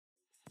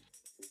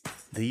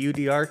The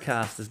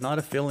UDRcast is not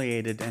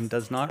affiliated and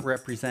does not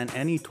represent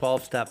any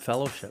 12-step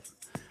fellowship.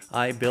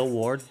 I, Bill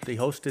Ward, the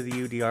host of the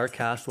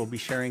UDRcast, will be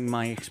sharing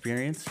my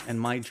experience and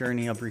my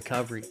journey of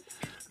recovery.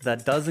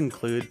 That does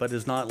include, but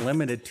is not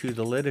limited to,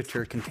 the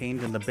literature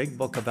contained in the Big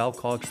Book of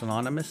Alcoholics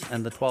Anonymous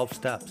and the 12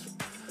 Steps.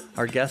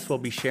 Our guests will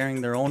be sharing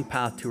their own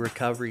path to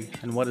recovery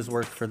and what has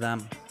worked for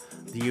them.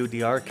 The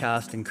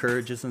UDRcast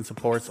encourages and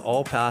supports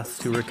all paths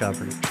to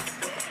recovery.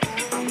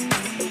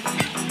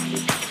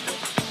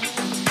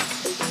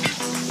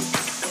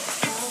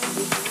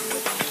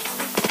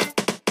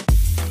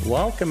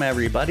 Welcome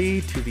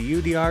everybody to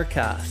the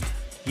UDRcast.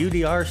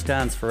 UDR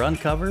stands for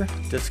Uncover,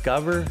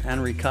 Discover,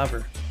 and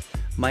Recover.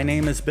 My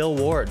name is Bill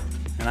Ward,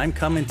 and I'm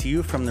coming to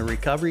you from the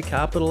recovery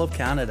capital of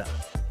Canada,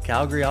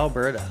 Calgary,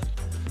 Alberta.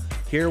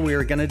 Here we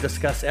are going to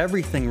discuss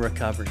everything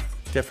recovery,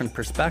 different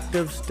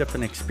perspectives,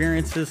 different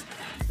experiences,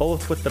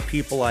 both with the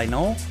people I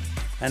know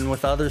and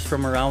with others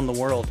from around the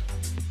world.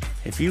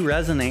 If you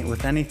resonate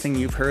with anything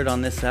you've heard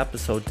on this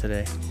episode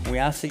today, we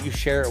ask that you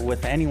share it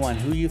with anyone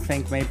who you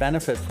think may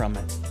benefit from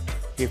it.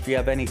 If you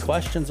have any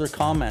questions or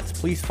comments,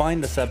 please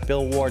find us at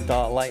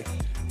billward.life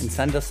and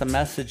send us a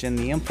message in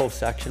the info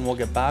section. We'll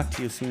get back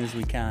to you as soon as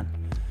we can.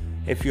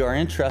 If you are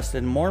interested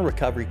in more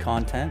recovery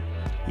content,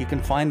 you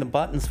can find the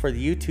buttons for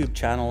the YouTube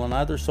channel and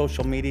other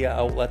social media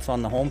outlets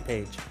on the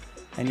homepage,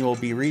 and you will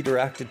be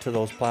redirected to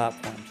those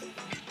platforms.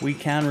 We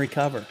can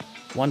recover,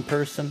 one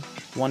person,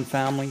 one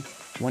family,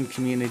 one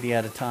community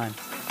at a time.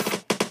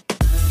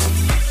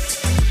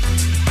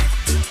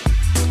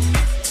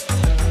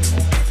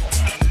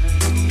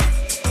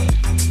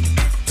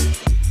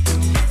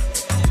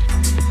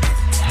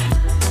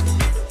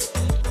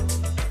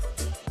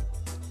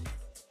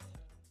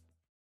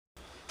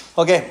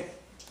 Okay,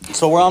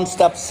 so we're on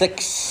step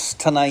 6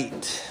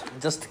 tonight.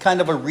 Just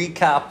kind of a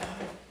recap.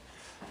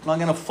 I'm not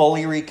going to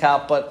fully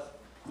recap, but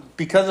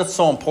because it's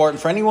so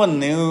important for anyone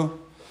new,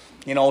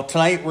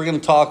 tonight we're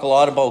going to talk a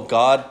lot about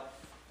God.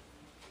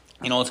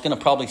 It's going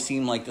to probably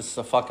seem like this is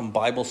a fucking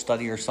Bible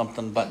study or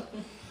something, but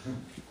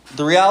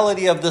the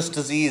reality of this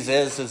disease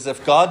is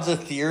if God's a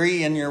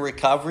theory in your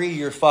recovery,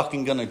 you're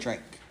fucking going to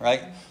drink,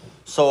 right?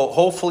 So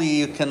hopefully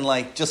you can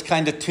just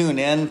kind of tune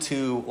in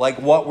to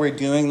what we're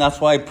doing. That's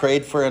why I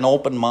prayed for an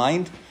open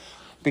mind,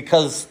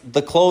 because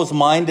the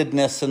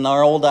closed-mindedness and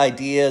our old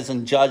ideas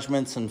and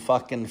judgments and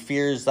fucking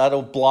fears,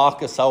 that'll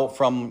block us out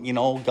from,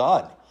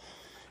 God.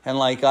 And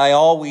I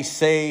always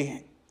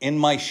say in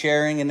my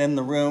sharing and in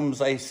the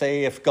rooms, I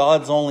say, if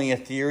God's only a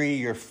theory,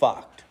 you're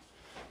fucked,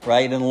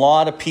 right? And a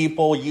lot of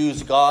people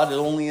use God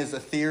only as a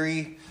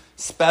theory,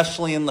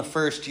 especially in the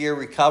first year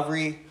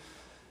recovery.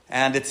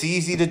 And it's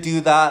easy to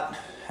do that.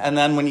 And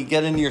then when you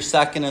get into your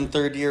second and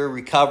third year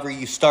recovery,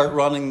 you start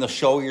running the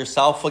show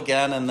yourself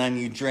again, and then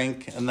you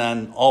drink, and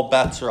then all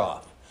bets are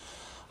off.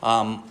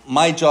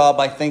 My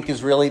job, I think,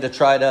 is really to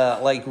try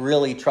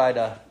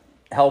to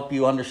help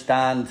you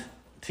understand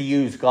to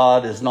use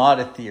God as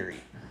not a theory.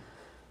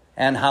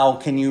 And how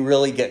can you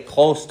really get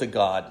close to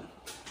God?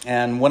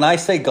 And when I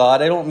say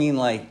God, I don't mean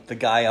the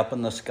guy up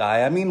in the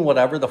sky. I mean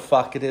whatever the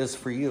fuck it is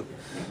for you.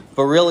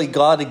 But really,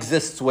 God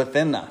exists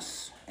within us.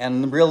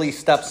 And really,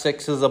 step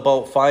 6 is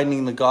about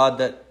finding the God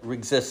that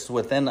exists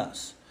within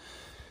us.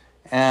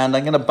 And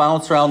I'm going to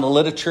bounce around the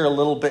literature a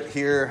little bit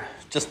here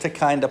just to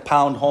kind of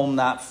pound home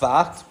that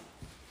fact.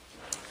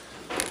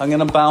 I'm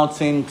going to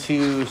bounce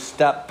into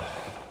step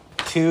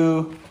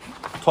 2,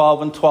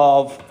 12 and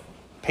 12,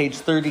 page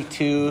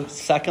 32,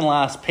 second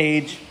last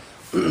page.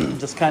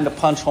 Just kind of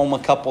punch home a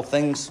couple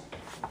things.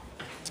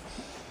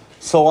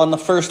 So on the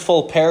first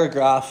full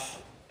paragraph,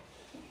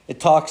 it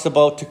talks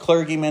about, to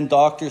clergymen,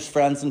 doctors,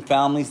 friends, and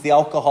families, the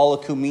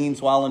alcoholic who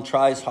means well and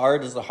tries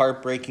hard is a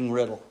heartbreaking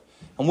riddle.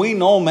 And we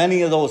know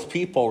many of those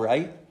people,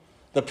 right?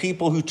 The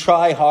people who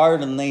try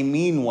hard and they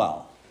mean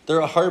well. They're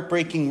a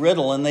heartbreaking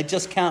riddle and they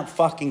just can't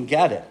fucking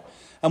get it.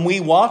 And we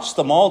watch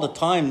them all the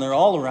time. They're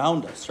all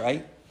around us,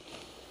 right?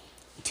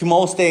 To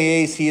most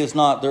AAs, he is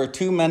not. There are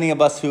too many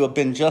of us who have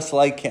been just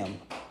like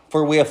him.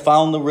 For we have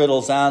found the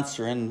riddle's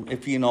answer. And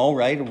if you know,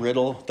 right, a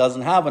riddle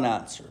doesn't have an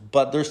answer.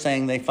 But they're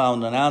saying they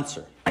found an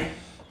answer.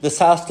 This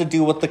has to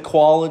do with the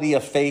quality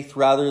of faith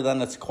rather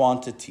than its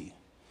quantity.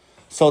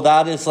 So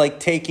that is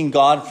taking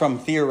God from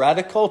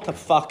theoretical to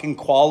fucking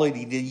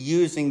quality, to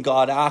using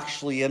God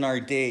actually in our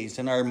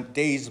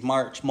days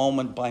march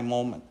moment by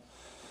moment.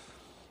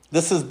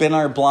 This has been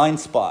our blind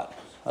spot,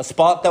 a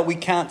spot that we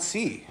can't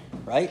see,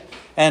 right?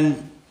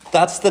 And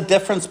that's the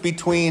difference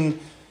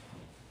between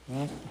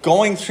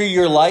going through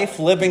your life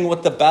living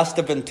with the best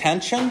of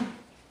intention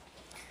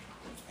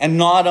and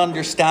not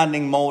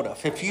understanding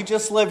motive. If you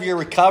just live your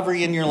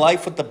recovery in your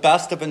life with the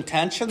best of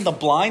intention, the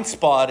blind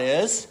spot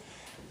is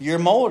your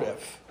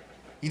motive.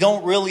 You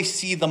don't really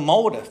see the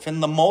motive.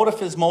 And the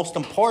motive is most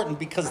important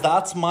because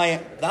that's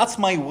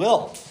my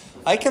will.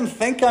 I can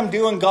think I'm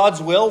doing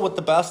God's will with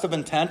the best of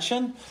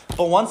intention,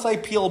 but once I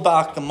peel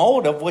back the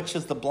motive, which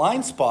is the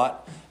blind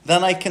spot,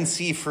 then I can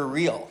see for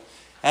real.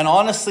 And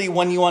honestly,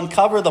 when you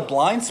uncover the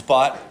blind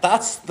spot,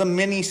 that's the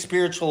mini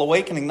spiritual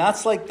awakening.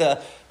 That's like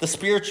the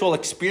spiritual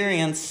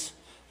experience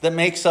that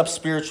makes up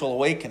spiritual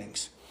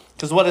awakenings.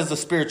 Because what is a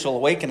spiritual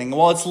awakening?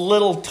 Well, it's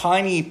little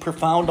tiny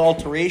profound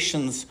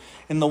alterations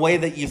in the way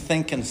that you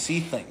think and see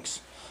things.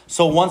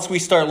 So once we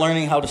start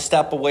learning how to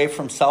step away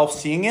from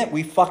self-seeing it,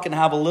 we fucking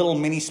have a little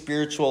mini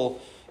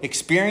spiritual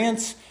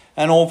experience.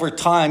 And over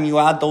time, you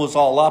add those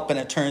all up and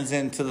it turns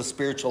into the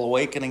spiritual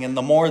awakening. And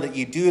the more that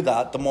you do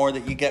that, the more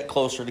that you get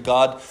closer to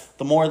God,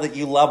 the more that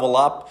you level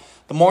up,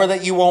 the more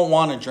that you won't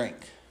want to drink,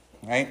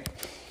 right?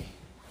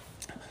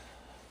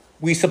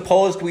 We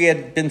supposed we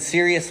had been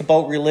serious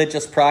about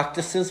religious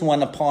practices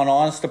when upon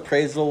honest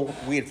appraisal,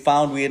 we had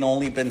found we had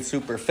only been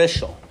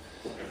superficial.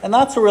 And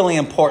that's a really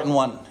important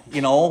one.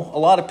 You know, a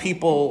lot of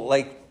people,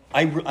 like,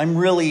 I'm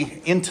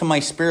really into my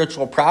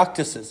spiritual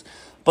practices.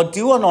 But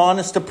do an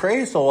honest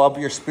appraisal of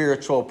your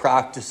spiritual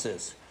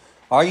practices.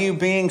 Are you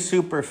being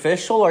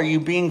superficial? Are you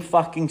being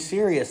fucking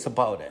serious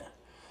about it?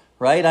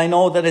 Right? I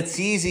know that it's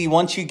easy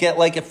once you get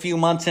like a few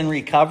months in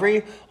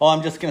recovery. Oh,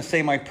 I'm just going to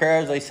say my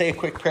prayers. I say a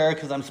quick prayer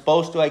because I'm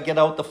supposed to. I get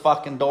out the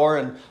fucking door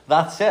and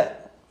that's it.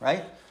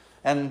 Right?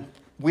 And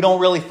we don't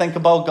really think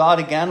about God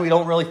again. We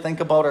don't really think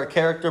about our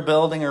character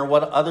building or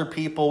what other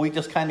people. We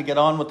just kind of get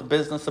on with the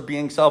business of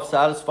being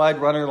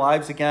self-satisfied, run our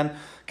lives again,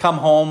 come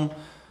home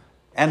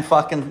and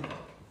fucking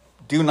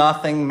do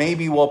nothing.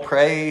 Maybe we'll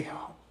pray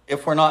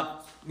if we're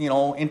not,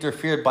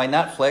 interfered by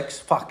Netflix.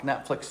 Fuck,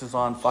 Netflix is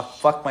on.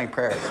 Fuck my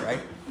prayers,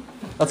 right?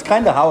 That's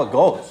kind of how it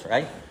goes,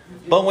 right?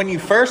 But when you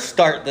first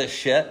start this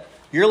shit,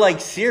 you're like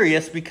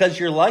serious because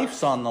your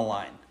life's on the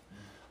line.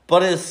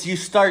 But as you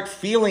start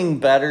feeling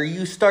better,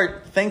 you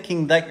start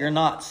thinking that you're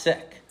not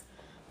sick.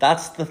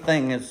 That's the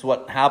thing, is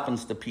what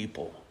happens to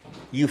people.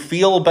 You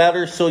feel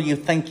better, so you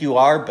think you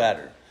are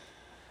better.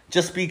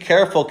 Just be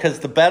careful, because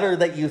the better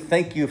that you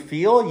think you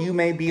feel, you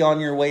may be on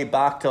your way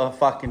back to a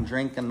fucking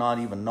drink and not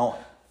even know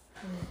it.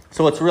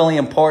 So it's really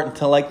important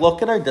to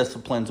look at our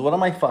disciplines. What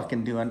am I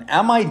fucking doing?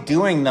 Am I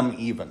doing them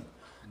even?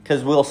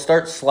 Because we'll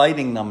start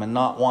slighting them and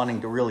not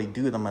wanting to really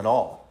do them at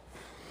all.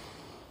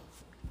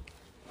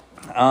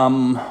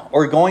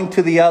 Or going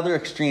to the other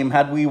extreme,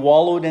 had we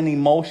wallowed in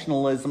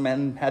emotionalism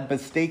and had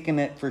mistaken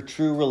it for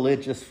true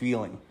religious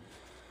feeling.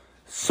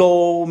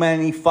 So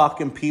many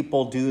fucking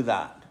people do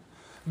that.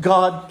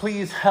 God,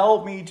 please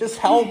help me. Just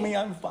help me.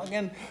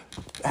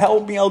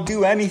 Help me. I'll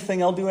do anything.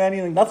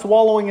 That's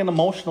wallowing in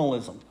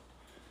emotionalism.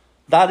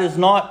 That is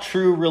not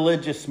true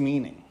religious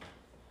meaning.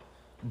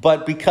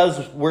 But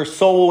because we're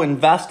so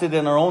invested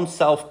in our own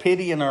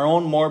self-pity and our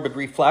own morbid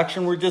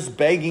reflection, we're just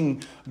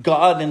begging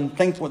God and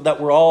think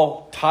that we're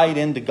all tied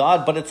into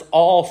God. But it's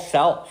all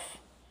self.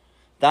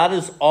 That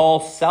is all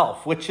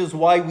self, which is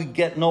why we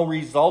get no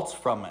results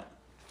from it.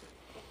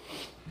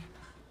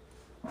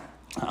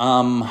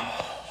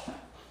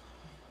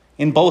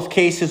 In both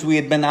cases, we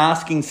had been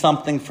asking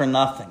something for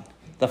nothing.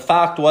 The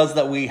fact was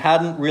that we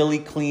hadn't really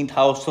cleaned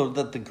house so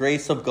that the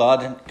grace of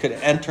God could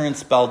enter and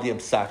spell the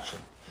obsession.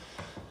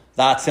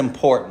 That's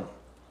important.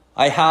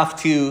 I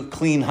have to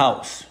clean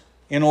house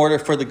in order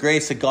for the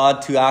grace of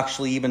God to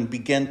actually even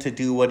begin to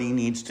do what he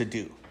needs to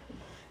do.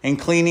 And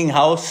cleaning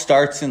house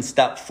starts in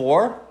step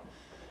 4.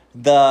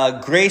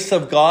 The grace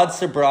of God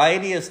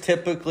sobriety is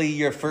typically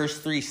your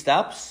first 3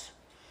 steps.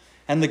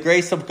 And the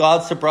grace of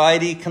God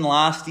sobriety can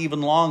last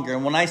even longer.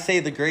 And when I say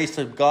the grace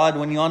of God,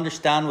 when you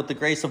understand what the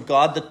grace of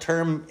God, the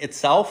term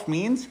itself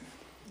means,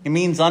 it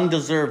means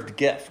undeserved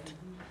gift.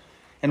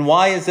 And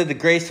why is it the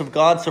grace of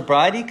God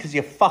sobriety? Because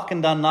you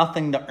fucking done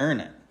nothing to earn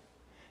it.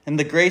 And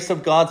the grace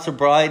of God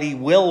sobriety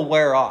will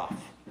wear off.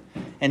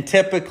 And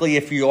typically,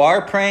 if you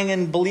are praying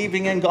and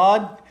believing in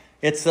God,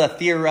 it's a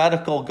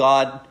theoretical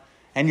God,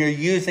 and you're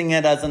using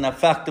it as an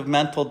effective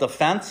mental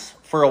defense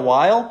for a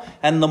while,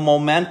 and the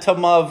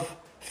momentum of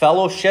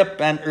fellowship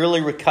and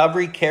early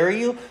recovery carry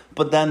you,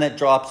 but then it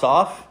drops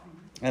off,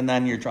 and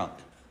then you're drunk.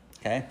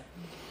 Okay?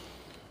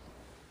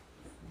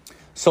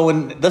 So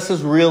this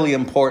is really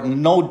important.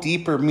 No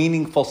deeper,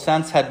 meaningful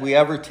sense had we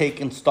ever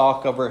taken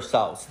stock of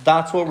ourselves.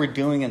 That's what we're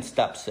doing in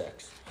step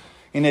 6.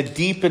 In a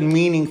deep and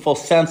meaningful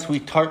sense,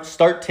 we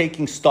start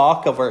taking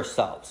stock of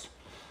ourselves.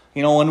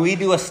 When we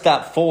do a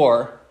step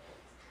 4,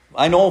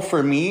 I know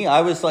for me,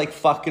 I was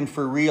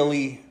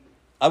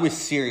I was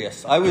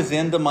serious. I was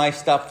into my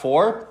step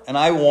 4, and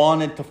I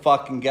wanted to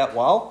fucking get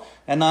well.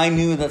 And I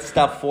knew that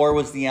step 4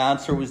 was the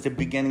answer, was the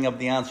beginning of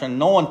the answer. And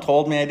no one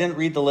told me. I didn't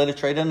read the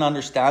literature. I didn't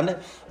understand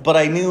it. But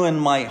I knew in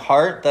my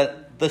heart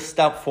that this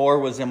step 4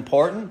 was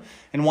important.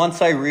 And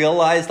once I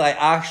realized I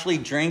actually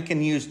drink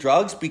and use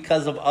drugs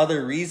because of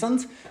other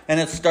reasons, and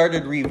it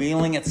started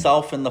revealing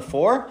itself in the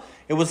 4,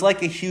 it was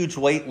like a huge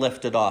weight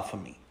lifted off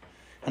of me.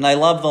 And I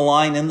love the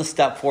line in the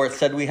step 4. It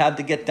said we had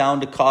to get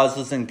down to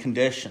causes and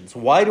conditions.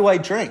 Why do I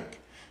drink?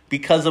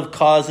 Because of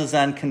causes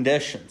and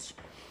conditions.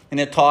 And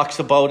it talks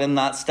about in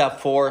that step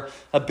 4,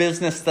 a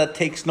business that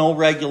takes no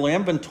regular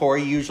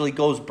inventory usually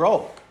goes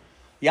broke.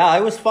 Yeah,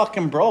 I was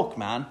fucking broke,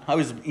 man. I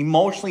was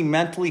emotionally,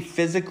 mentally,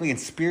 physically, and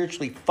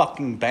spiritually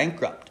fucking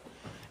bankrupt.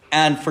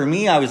 And for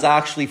me, I was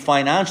actually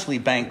financially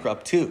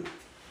bankrupt too.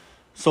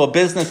 So a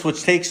business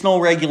which takes no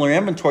regular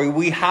inventory,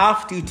 we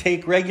have to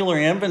take regular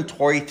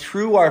inventory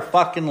through our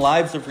fucking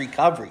lives of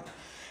recovery.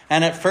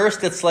 And at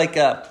first it's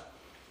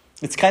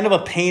it's kind of a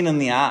pain in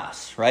the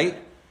ass, right?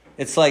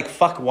 It's like,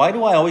 fuck, why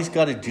do I always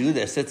got to do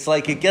this? It's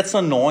like, it gets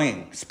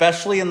annoying,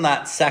 especially in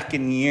that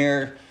second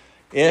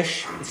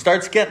year-ish. It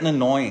starts getting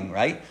annoying,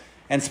 right?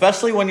 And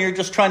especially when you're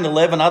just trying to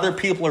live and other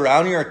people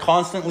around you are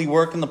constantly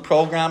working the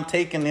program,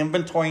 taking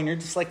inventory, and you're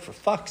just like, for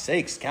fuck's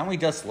sakes, can't we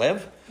just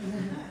live?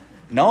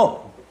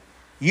 No.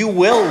 You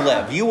will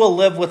live. You will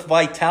live with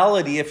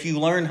vitality if you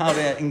learn how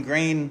to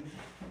ingrain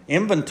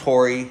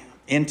inventory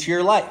into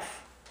your life.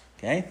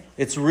 Okay?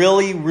 It's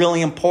really,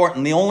 really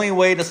important. The only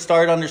way to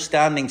start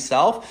understanding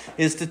self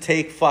is to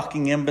take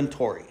fucking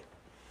inventory.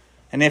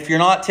 And if you're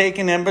not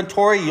taking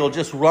inventory, you'll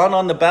just run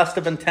on the best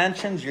of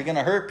intentions. You're going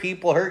to hurt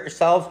people, hurt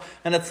yourselves.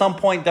 And at some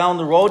point down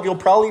the road, you'll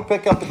probably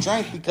pick up a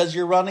drink because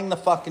you're running the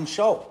fucking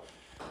show.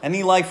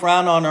 Any life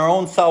ran on our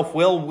own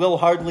self-will will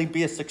hardly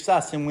be a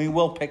success, and we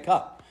will pick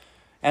up.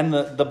 And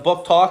the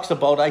book talks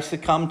about, I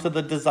succumb to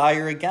the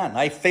desire again.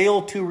 I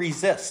fail to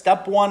resist.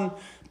 Step one,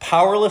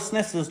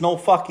 powerlessness is no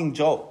fucking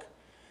joke.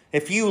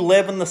 If you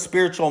live in the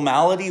spiritual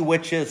malady,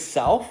 which is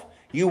self,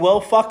 you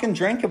will fucking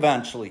drink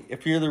eventually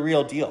if you're the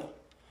real deal.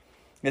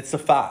 It's a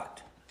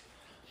fact.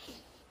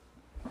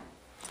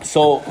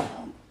 So,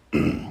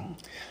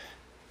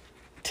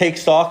 take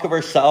stock of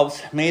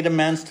ourselves, made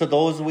amends to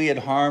those we had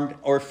harmed,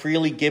 or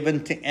freely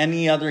given to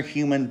any other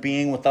human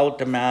being without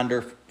demand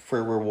or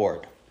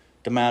reward.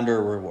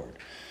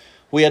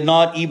 We had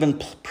not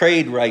even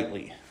prayed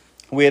rightly.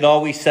 We had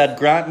always said,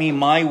 grant me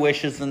my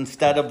wishes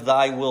instead of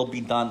thy will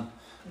be done.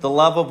 The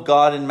love of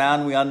God and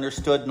man we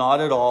understood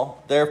not at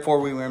all. Therefore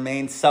we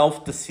remained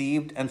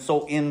self-deceived and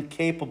so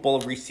incapable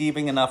of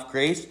receiving enough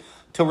grace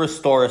to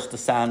restore us to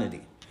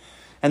sanity.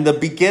 And the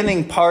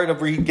beginning part of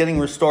getting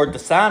restored to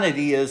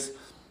sanity is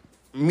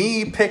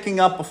me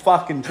picking up a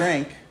fucking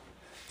drink,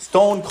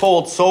 stone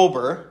cold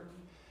sober.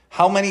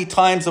 How many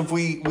times have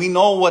we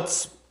know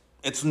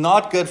it's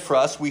not good for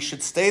us. We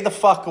should stay the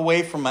fuck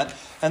away from it.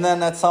 And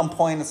then at some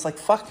point it's like,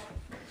 fuck,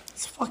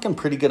 it's a fucking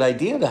pretty good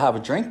idea to have a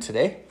drink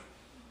today.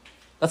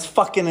 That's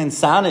fucking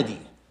insanity.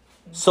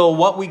 So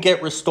what we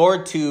get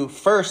restored to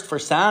first for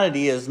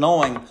sanity is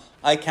knowing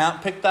I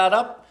can't pick that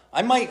up.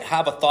 I might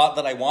have a thought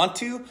that I want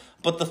to,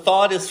 but the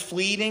thought is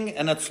fleeting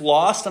and it's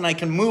lost and I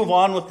can move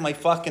on with my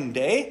fucking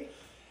day.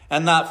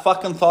 And that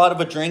fucking thought of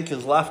a drink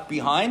is left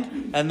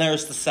behind and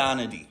there's the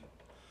sanity.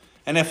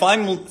 And if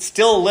I'm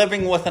still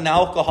living with an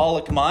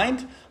alcoholic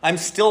mind, I'm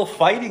still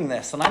fighting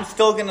this and I'm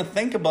still going to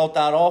think about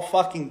that all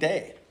fucking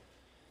day.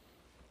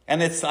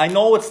 And I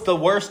know it's the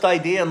worst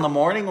idea in the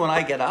morning when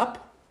I get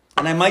up,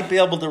 and I might be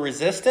able to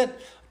resist it,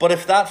 but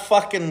if that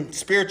fucking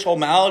spiritual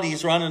malady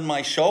is running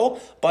my show,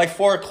 by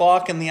 4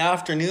 o'clock in the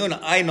afternoon,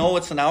 I know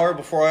it's an hour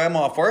before I'm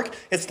off work,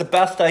 it's the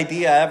best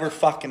idea I ever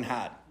fucking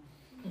had.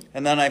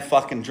 And then I'm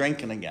fucking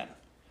drinking again.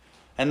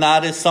 And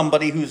that is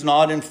somebody who's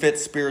not in fit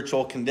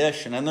spiritual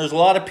condition. And there's a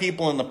lot of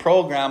people in the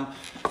program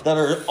that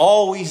are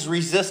always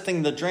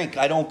resisting the drink.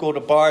 I don't go to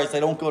bars.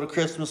 I don't go to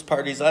Christmas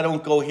parties. I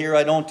don't go here.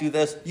 I don't do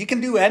this. You can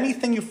do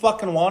anything you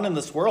fucking want in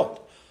this world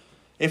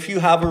if you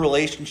have a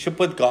relationship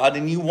with God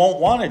and you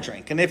won't want to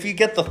drink. And if you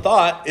get the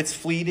thought, it's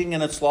fleeting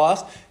and it's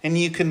lost, and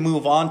you can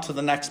move on to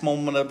the next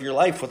moment of your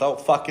life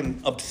without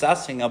fucking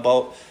obsessing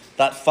about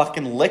that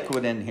fucking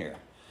liquid in here.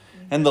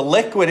 And the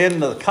liquid in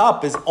the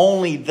cup is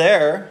only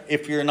there,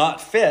 if you're not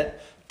fit,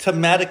 to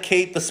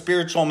medicate the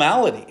spiritual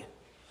malady.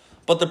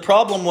 But the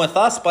problem with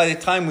us by the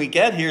time we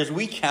get here is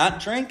we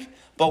can't drink,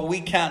 but we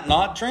can't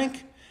not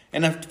drink.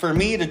 And if for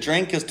me to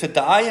drink is to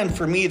die, and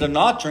for me to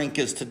not drink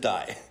is to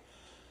die.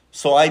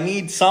 So I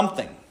need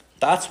something.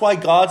 That's why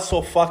God's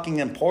so fucking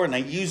important. I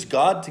use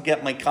God to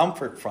get my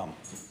comfort from.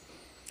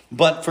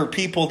 But for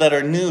people that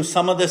are new,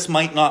 some of this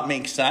might not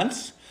make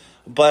sense,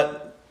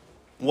 but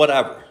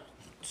whatever.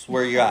 It's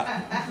where you're at.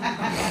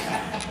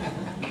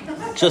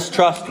 Just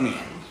trust me.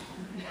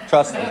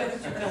 Trust me.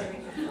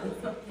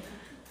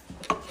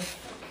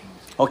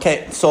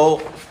 Okay, so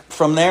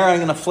from there I'm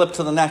going to flip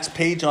to the next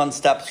page on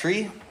step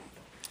 3.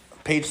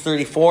 Page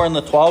 34 in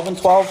the 12 and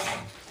 12.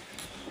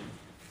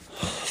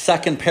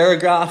 Second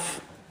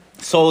paragraph.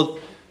 So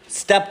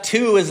step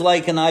 2 is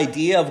like an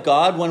idea of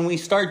God. When we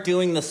start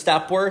doing the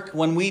step work,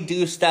 when we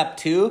do step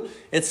 2,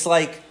 it's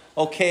like,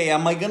 okay,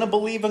 am I going to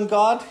believe in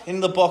God?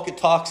 In the book it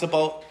talks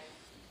about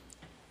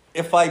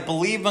if I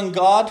believe in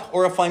God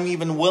or if I'm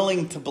even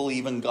willing to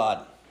believe in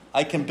God,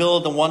 I can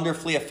build a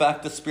wonderfully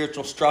effective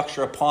spiritual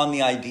structure upon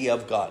the idea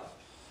of God.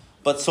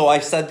 But so I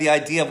said the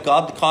idea of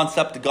God, the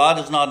concept of God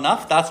is not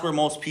enough. That's where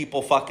most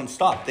people fucking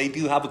stop. They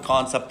do have a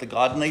concept of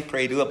God and they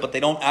pray to it, but they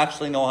don't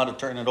actually know how to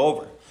turn it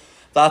over.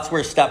 That's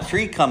where step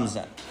 3 comes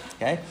in.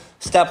 Okay?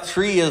 Step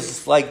 3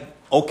 is like,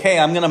 okay,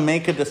 I'm going to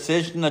make a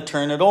decision to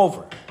turn it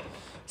over.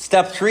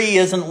 Step 3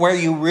 isn't where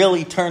you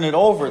really turn it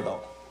over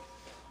though.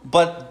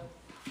 But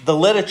the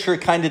literature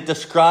kind of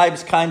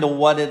describes kind of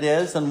what it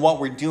is and what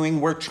we're doing.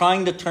 We're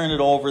trying to turn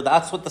it over.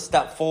 That's what the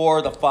step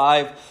 4, the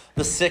 5,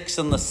 the 6,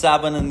 and the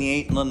 7, and the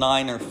 8, and the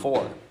 9 are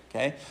for.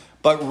 Okay?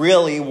 But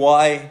really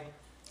why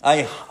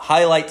I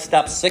highlight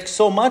step 6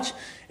 so much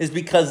is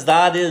because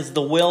that is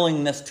the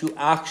willingness to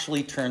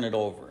actually turn it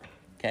over.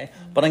 Okay?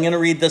 But I'm going to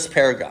read this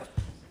paragraph.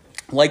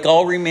 Like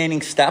all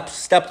remaining steps,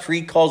 step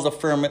 3 calls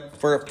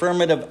for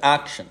affirmative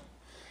action.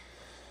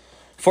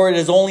 For it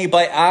is only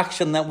by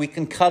action that we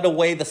can cut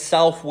away the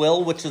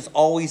self-will which has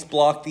always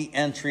blocked the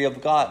entry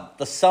of God.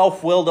 The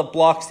self-will that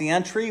blocks the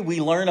entry, we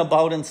learn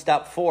about in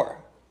step 4.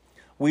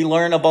 We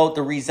learn about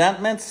the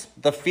resentments,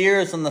 the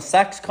fears, and the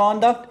sex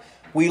conduct.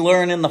 We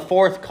learn in the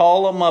 4th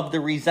column of the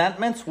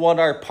resentments what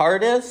our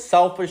part is: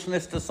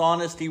 selfishness,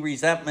 dishonesty,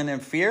 resentment,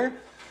 and fear.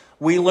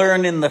 We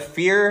learn in the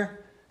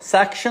fear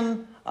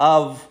section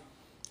of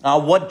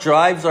what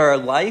drives our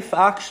life,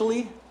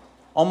 actually.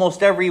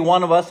 Almost every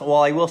one of us,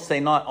 well, I will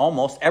say not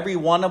almost, every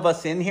one of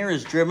us in here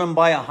is driven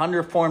by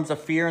 100 forms of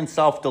fear and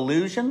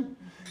self-delusion.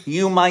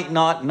 You might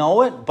not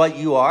know it, but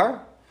you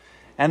are.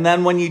 And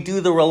then when you do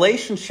the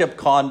relationship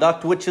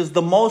conduct, which is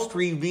the most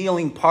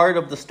revealing part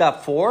of the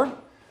step 4,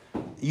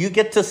 you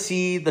get to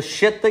see the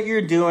shit that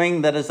you're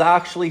doing that is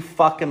actually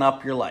fucking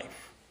up your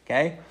life.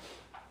 Okay?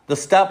 The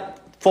step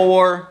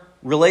 4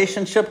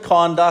 relationship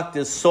conduct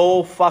is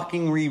so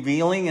fucking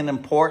revealing and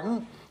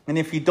important. And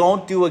if you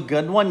don't do a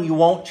good one, you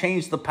won't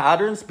change the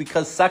patterns,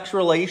 because sex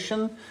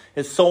relation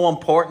is so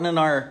important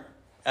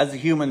as a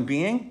human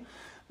being.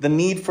 The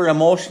need for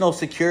emotional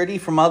security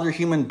from other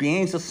human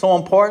beings is so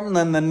important,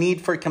 and the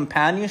need for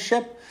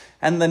companionship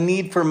and the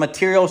need for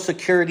material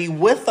security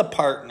with a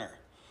partner.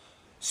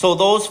 So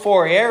those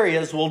 4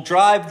 areas will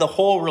drive the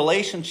whole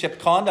relationship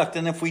conduct.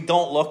 And if we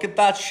don't look at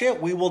that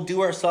shit, we will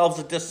do ourselves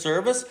a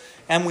disservice,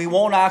 and we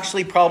won't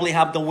actually probably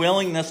have the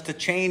willingness to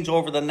change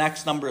over the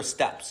next number of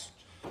steps.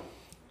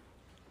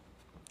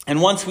 And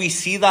once we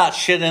see that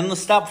shit in the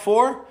step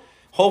 4,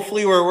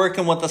 hopefully we're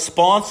working with a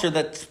sponsor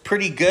that's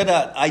pretty good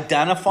at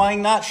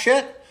identifying that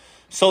shit,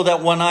 so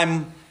that when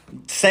I'm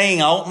saying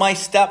out my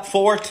step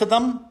 4 to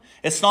them,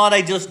 it's not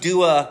I just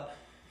do a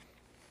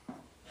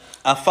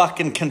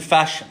fucking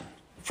confession.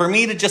 For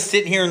me to just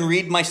sit here and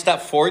read my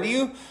step 4 to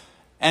you,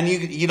 and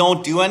you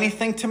don't do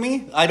anything to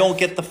me, I don't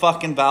get the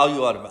fucking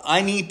value out of it.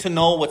 I need to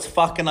know what's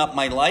fucking up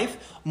my life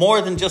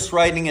more than just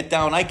writing it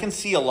down. I can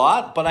see a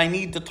lot, but I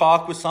need to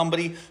talk with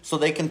somebody so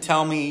they can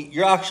tell me,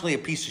 you're actually a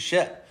piece of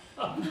shit.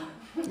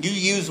 You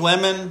use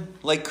women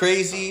like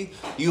crazy.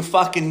 You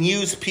fucking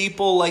use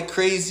people like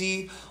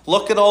crazy.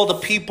 Look at all the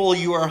people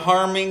you are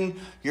harming.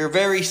 You're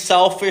very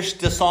selfish,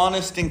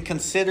 dishonest, and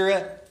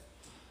inconsiderate.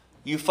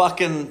 You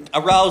fucking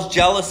arouse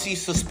jealousy,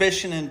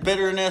 suspicion, and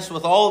bitterness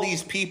with all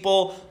these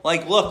people.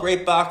 Like, look,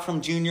 right back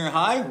from junior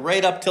high,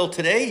 right up till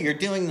today, you're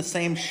doing the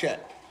same shit.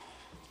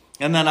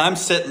 And then I'm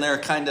sitting there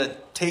kind of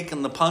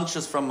taking the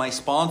punches from my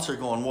sponsor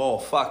going, whoa,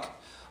 fuck.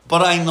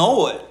 But I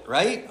know it,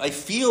 right? I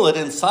feel it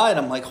inside.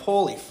 I'm like,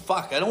 holy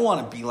fuck, I don't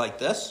want to be like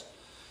this.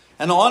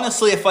 And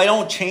honestly, if I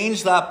don't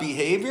change that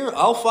behavior,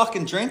 I'll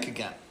fucking drink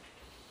again.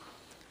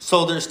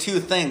 So there's 2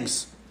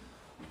 things.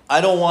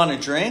 I don't want to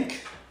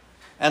drink,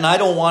 and I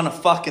don't want to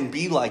fucking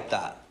be like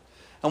that.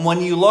 And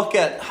when you look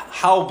at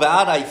how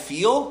bad I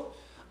feel,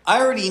 I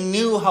already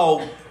knew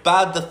how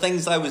bad the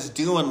things I was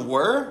doing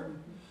were.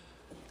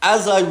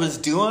 As I was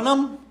doing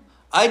them,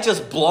 I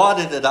just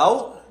blotted it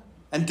out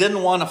and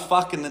didn't want to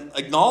fucking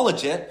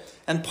acknowledge it.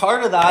 And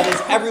part of that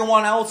is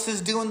everyone else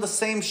is doing the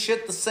same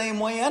shit the same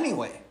way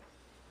anyway.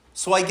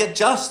 So I get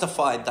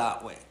justified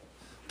that way.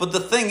 But the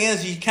thing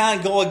is, you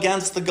can't go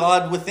against the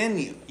God within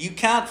you. You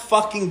can't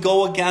fucking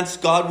go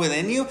against God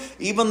within you.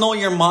 Even though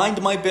your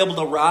mind might be able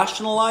to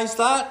rationalize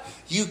that,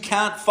 you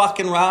can't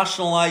fucking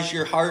rationalize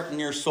your heart and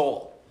your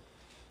soul.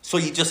 So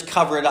you just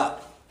cover it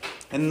up.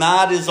 And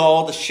that is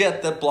all the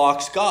shit that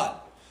blocks God.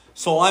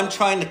 So I'm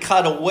trying to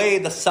cut away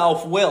the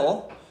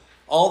self-will,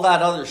 all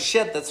that other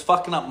shit that's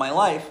fucking up my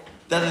life,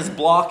 that is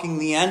blocking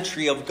the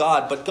entry of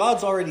God. But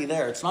God's already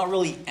there. It's not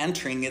really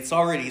entering, it's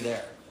already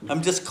there.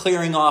 I'm just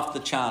clearing off the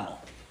channel.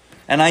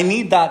 And I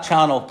need that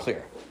channel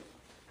clear.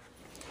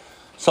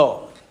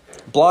 So,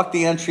 block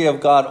the entry of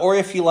God, or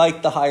if you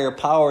like, the higher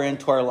power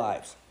into our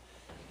lives.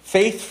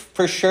 Faith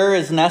for sure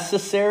is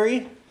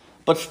necessary,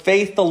 but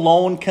faith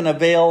alone can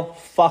avail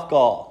fuck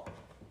all.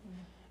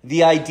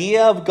 The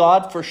idea of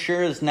God for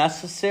sure is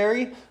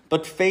necessary,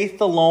 but faith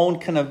alone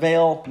can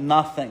avail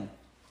nothing.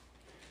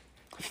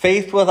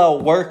 Faith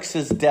without works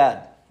is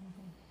dead.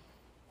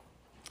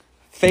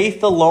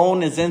 Faith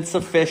alone is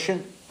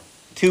insufficient.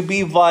 To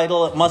be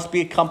vital, it must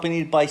be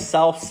accompanied by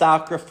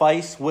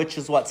self-sacrifice, which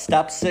is what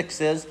step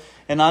 6 is,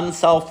 an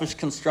unselfish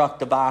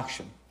constructive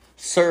action.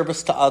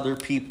 Service to other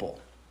people.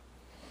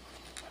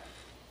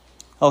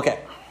 Okay.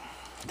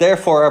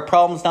 Therefore, our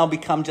problems now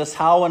become just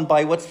how and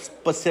by what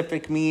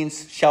specific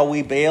means shall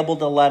we be able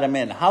to let him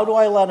in? How do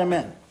I let him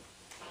in?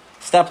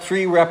 Step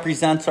 3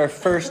 represents our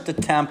first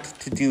attempt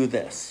to do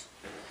this.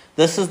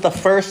 This is the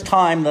first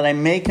time that I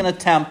make an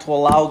attempt to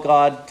allow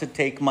God to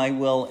take my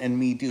will and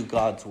me do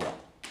God's will.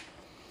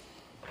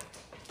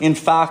 In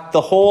fact,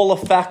 the whole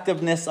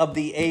effectiveness of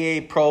the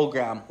AA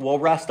program will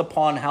rest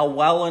upon how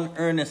well and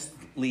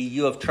earnestly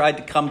you have tried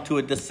to come to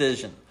a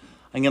decision.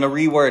 I'm going to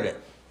reword it.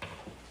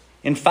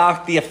 In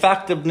fact, the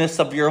effectiveness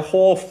of your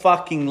whole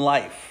fucking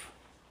life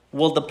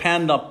will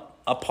depend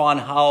upon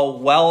how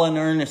well and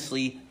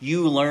earnestly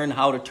you learn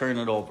how to turn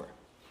it over.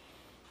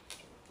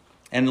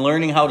 And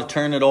learning how to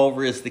turn it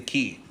over is the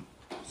key.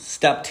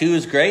 Step 2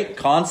 is great,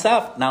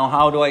 concept. Now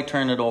how do I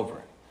turn it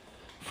over?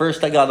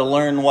 First, I got to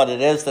learn what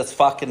it is that's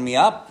fucking me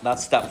up.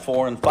 That's step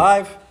 4 and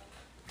 5.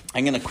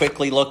 I'm going to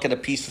quickly look at a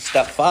piece of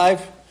step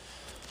 5.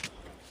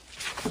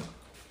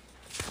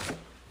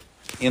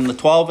 In the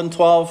 12 and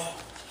 12,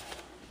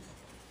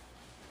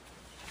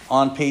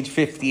 on page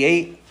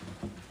 58,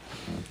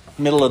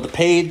 middle of the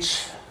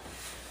page,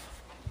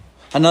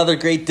 another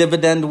great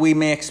dividend we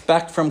may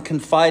expect from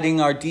confiding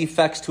our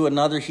defects to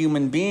another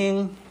human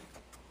being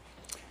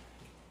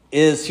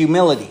is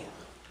humility,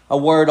 a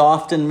word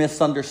often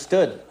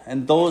misunderstood.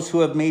 And those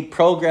who have made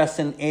progress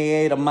in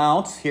AA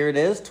amounts, here it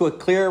is, to a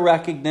clear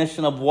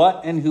recognition of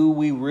what and who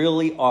we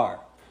really are.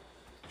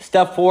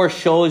 Step 4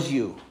 shows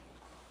you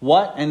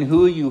what and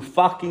who you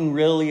fucking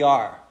really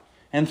are.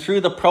 And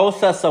through the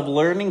process of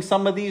learning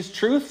some of these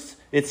truths,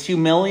 it's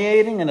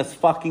humiliating and it's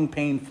fucking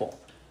painful.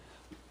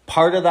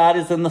 Part of that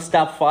is in the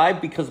step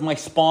 5 because my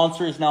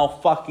sponsor is now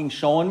fucking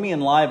showing me in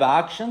live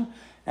action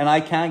and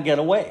I can't get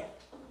away.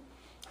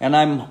 And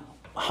I'm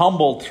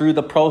humbled through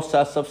the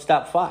process of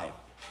step 5.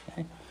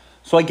 Okay?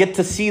 So I get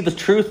to see the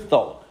truth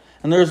though.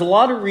 And there's a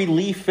lot of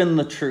relief in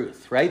the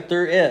truth, right?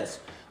 There is.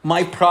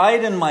 My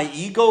pride and my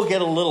ego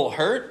get a little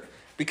hurt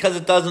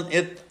because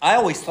I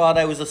always thought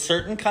I was a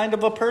certain kind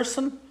of a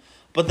person.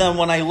 But then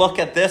when I look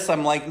at this,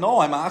 I'm like,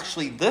 no, I'm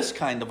actually this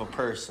kind of a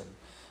person.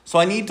 So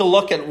I need to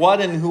look at what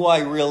and who I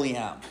really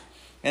am.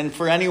 And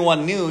for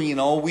anyone new,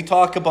 we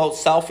talk about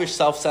selfish,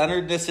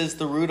 self-centeredness is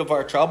the root of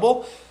our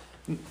trouble.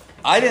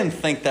 I didn't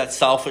think that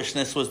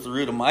selfishness was the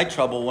root of my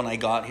trouble when I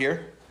got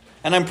here.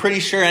 And I'm pretty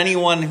sure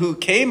anyone who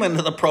came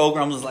into the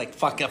program was like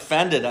fucking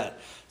offended at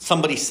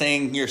somebody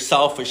saying you're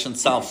selfish and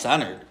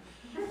self-centered.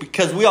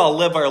 Because we all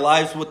live our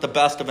lives with the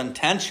best of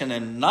intention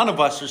and none of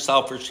us are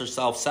selfish or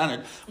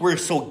self-centered. We're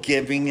so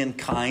giving and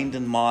kind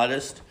and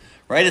modest.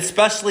 Right?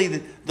 Especially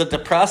the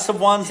depressive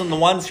ones and the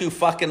ones who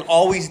fucking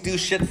always do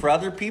shit for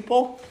other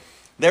people.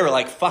 They were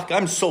like, fuck,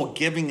 I'm so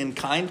giving and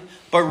kind.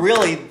 But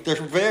really, they're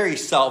very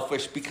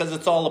selfish because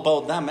it's all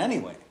about them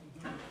anyway.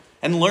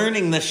 And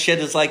learning this shit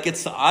is like,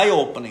 it's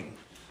eye-opening.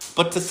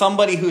 But to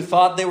somebody who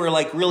thought they were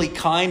like really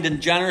kind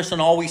and generous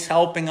and always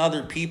helping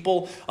other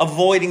people,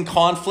 avoiding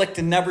conflict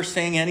and never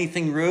saying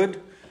anything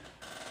rude,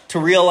 to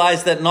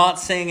realize that not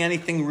saying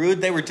anything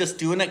rude, they were just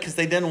doing it because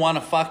they didn't want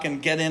to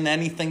fucking get in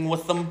anything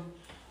with them.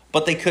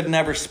 But they could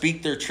never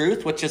speak their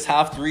truth, which is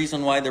half the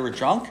reason why they were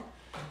drunk.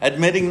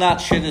 Admitting that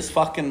shit is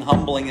fucking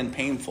humbling and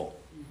painful.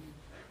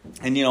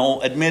 And,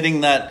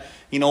 admitting that,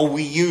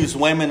 we use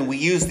women, we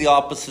use the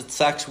opposite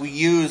sex, we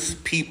use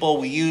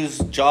people, we use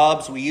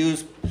jobs,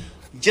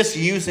 just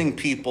using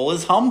people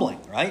is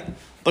humbling, right?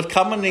 But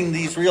coming to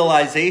these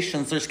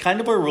realizations, there's kind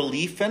of a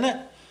relief in it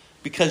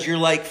because you're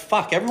like,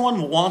 fuck,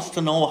 everyone wants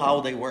to know how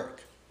they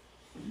work.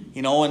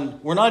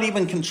 And we're not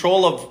even in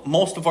control of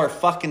most of our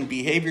fucking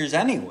behaviors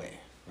anyway.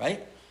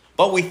 Right?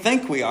 But we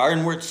think we are,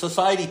 and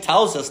society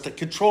tells us to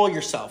control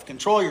yourself.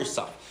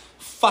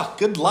 Fuck,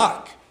 good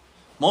luck.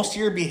 Most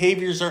of your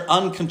behaviors are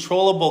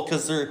uncontrollable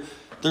because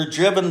they're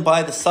driven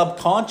by the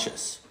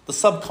subconscious. The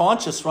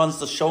subconscious runs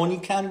the show and you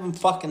can't even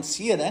fucking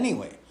see it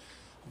anyway.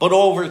 But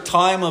over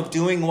time of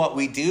doing what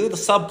we do, the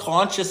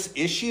subconscious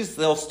issues,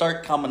 they'll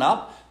start coming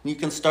up. And you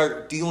can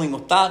start dealing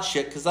with that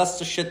shit because that's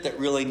the shit that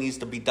really needs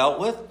to be dealt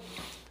with.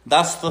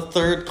 That's the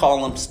third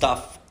column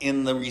stuff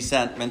in the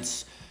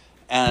resentments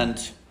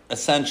and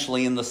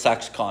essentially in the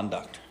sex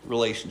conduct,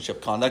 relationship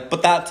conduct.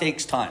 But that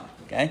takes time,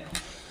 okay?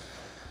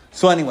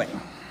 So anyway,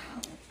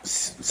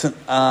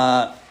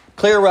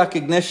 clear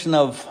recognition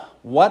of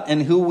what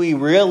and who we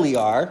really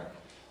are,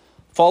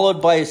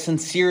 followed by a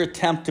sincere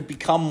attempt to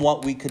become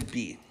what we could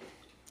be.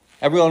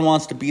 Everyone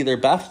wants to be their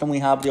best, and we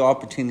have the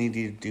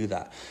opportunity to do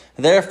that.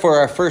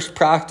 Therefore, our first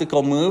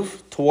practical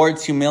move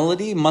towards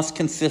humility must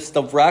consist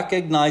of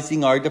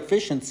recognizing our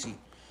deficiency.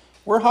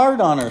 We're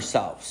hard on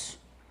ourselves.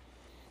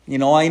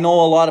 I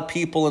know a lot of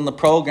people in the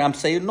program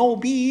say, no,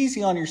 be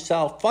easy on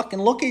yourself. Fucking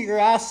look at your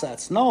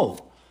assets. No.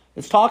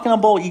 It's talking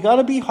about you got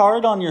to be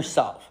hard on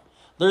yourself.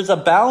 There's a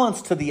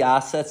balance to the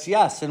assets,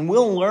 yes. And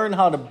we'll learn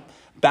how to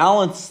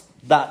balance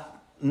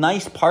that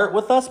nice part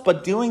with us.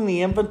 But doing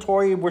the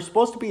inventory, we're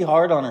supposed to be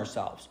hard on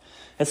ourselves.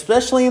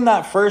 Especially in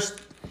that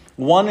first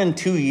 1 and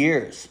 2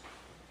 years.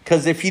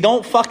 Because if you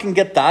don't fucking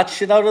get that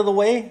shit out of the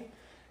way,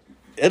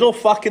 it'll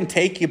fucking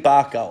take you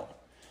back out.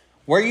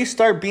 Where you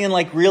start being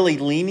like really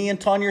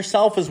lenient on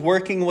yourself is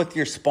working with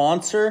your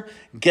sponsor,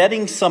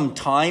 getting some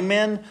time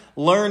in,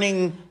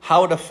 learning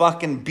how to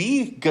fucking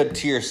be good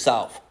to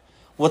yourself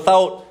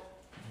without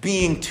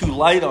being too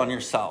light on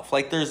yourself.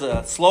 Like there's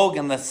a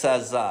slogan that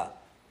says,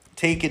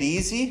 take it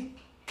easy.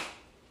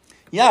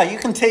 Yeah, you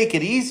can take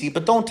it easy,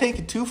 but don't take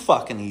it too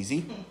fucking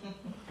easy.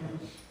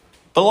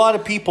 But a lot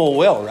of people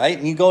will, right?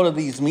 And you go to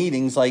these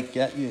meetings like,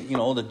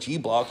 the G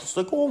block. It's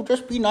like, oh,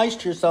 just be nice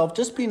to yourself.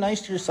 Just be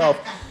nice to yourself.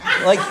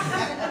 Like,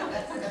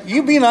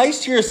 you be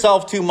nice to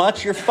yourself too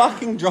much, you're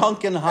fucking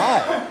drunk and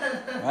high,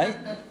 right?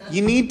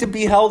 You need to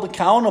be held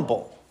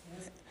accountable.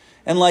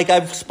 And like,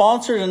 I've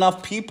sponsored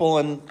enough people,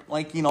 and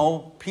like, you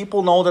know,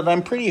 people know that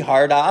I'm pretty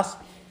hard ass.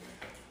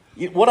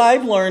 What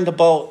I've learned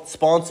about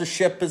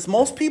sponsorship is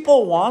most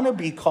people want to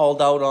be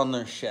called out on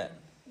their shit.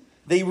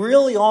 They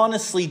really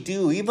honestly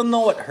do. Even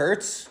though it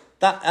hurts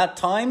that at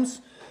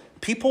times,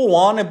 people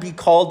want to be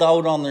called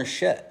out on their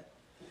shit.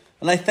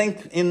 And I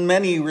think in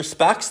many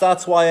respects,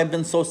 that's why I've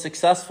been so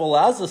successful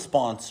as a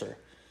sponsor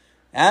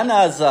and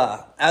as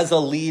a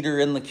leader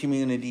in the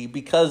community,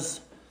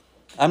 because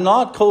I'm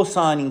not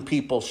co-signing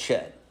people's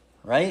shit,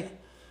 right? You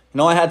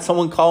know, I had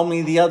someone call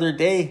me the other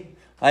day.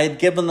 I had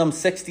given them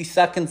 60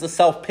 seconds of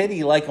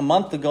self-pity like a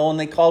month ago, and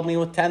they called me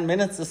with 10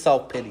 minutes of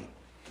self-pity.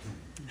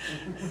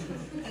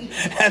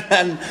 And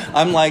then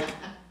I'm like,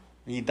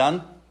 are you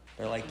done?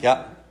 They're like,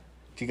 yeah.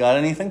 Do you got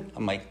anything?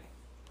 I'm like,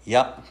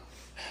 yep.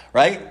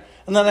 Right?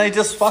 And then I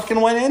just fucking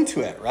went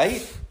into it,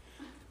 right?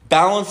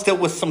 Balanced it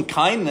with some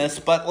kindness,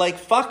 but like,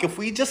 fuck, if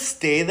we just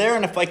stay there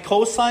and if I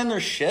co-sign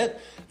their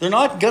shit, they're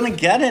not gonna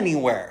get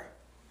anywhere.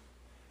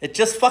 It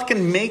just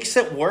fucking makes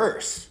it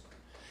worse.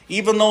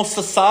 Even though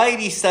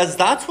society says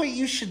that's what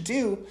you should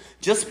do,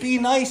 just be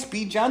nice,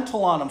 be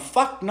gentle on them.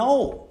 Fuck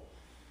no.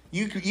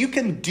 You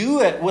can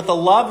do it with a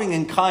loving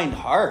and kind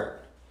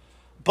heart,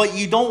 but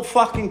you don't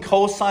fucking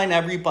co-sign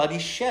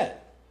everybody's shit.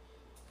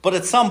 But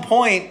at some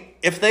point,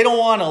 if they don't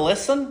want to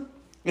listen,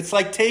 it's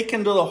like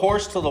taking the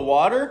horse to the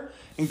water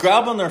and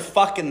grabbing their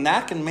fucking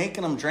neck and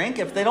making them drink.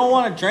 If they don't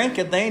want to drink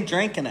it, they ain't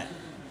drinking it.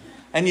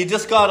 And you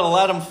just got to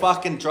let them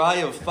fucking dry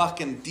of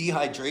fucking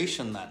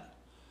dehydration then.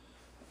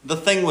 The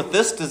thing with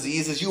this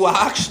disease is you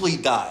actually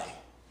die,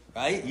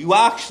 right? You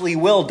actually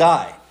will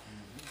die.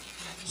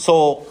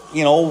 So,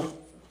 you know,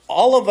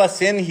 all of us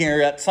in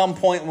here at some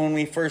point when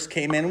we first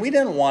came in, we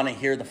didn't want to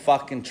hear the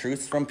fucking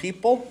truth from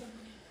people.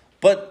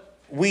 But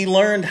we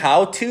learned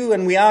how to,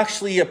 and we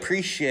actually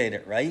appreciate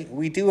it, right?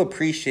 We do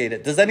appreciate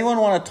it. Does anyone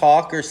want to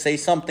talk or say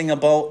something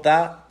about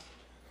that?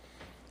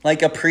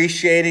 Like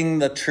appreciating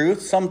the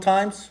truth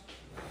sometimes?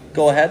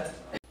 Go ahead.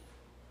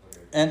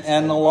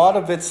 And a lot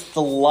of it's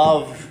the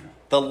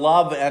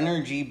love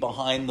energy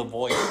behind the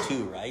voice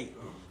too, right?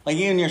 Like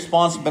you and your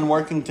sponsor have been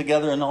working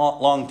together a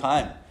long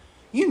time.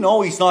 You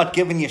know he's not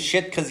giving you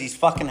shit because he's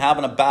fucking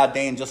having a bad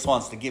day and just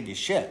wants to give you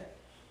shit.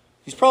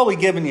 He's probably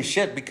giving you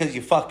shit because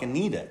you fucking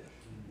need it,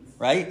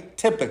 right?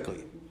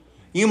 Typically.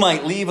 You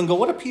might leave and go,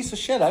 what a piece of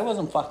shit. I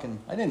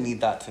didn't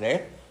need that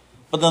today.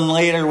 But then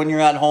later when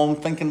you're at home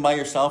thinking by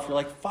yourself, you're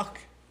like, fuck,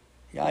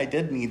 yeah, I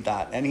did need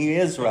that. And he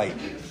is right,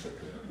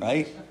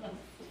 right?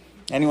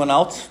 Anyone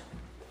else?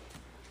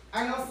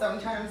 I know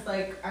sometimes,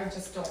 like, I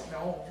just don't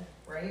know,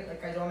 right?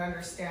 Like, I don't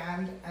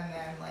understand, and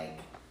then, like,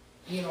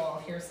 you know, I'll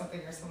hear something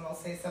or someone will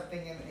say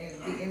something,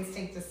 and the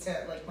instinct is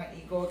to, like, my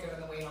ego will get in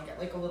the way and I'll get,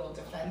 like, a little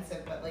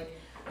defensive, but, like,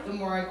 the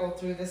more I go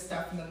through this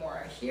stuff and the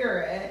more I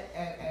hear it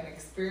and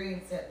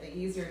experience it, the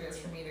easier it is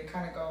for me to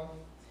kind of go,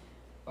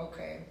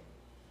 okay,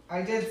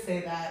 I did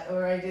say that,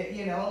 or I did,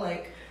 you know,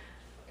 like,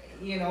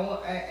 you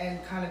know,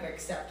 and kind of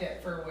accept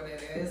it for what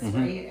it is,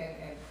 mm-hmm. right? And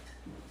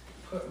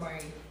put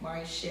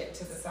my shit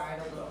to the side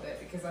a little bit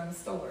because I'm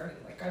still learning.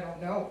 Like, I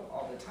don't know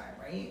all the time,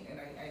 right? And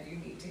I do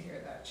need to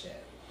hear that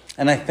shit.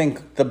 And I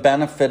think the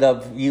benefit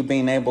of you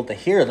being able to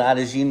hear that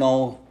is, you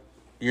know,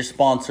 your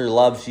sponsor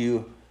loves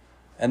you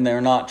and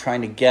they're not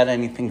trying to get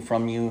anything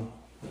from you.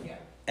 Yeah.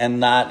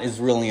 And that is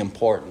really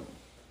important,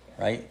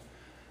 right?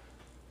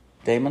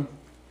 Damon?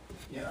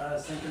 Yeah, I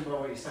was thinking about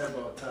what you said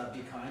about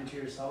be kind to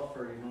yourself,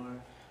 or, you know,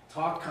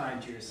 talk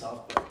kind to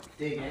yourself, but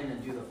dig in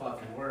and do the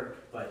fucking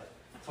work, but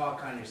talk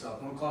kind to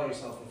yourself. Don't call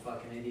yourself a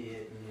fucking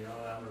idiot and, you know,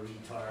 I'm a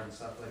retard and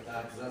stuff like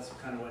that, because that's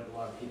kind of what a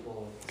lot of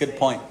people Good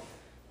point.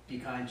 Be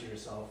kind to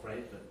yourself,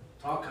 right? But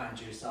talk kind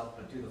to yourself,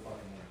 but do the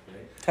fucking work,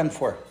 right?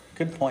 10-4.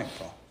 Good point,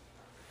 Paul.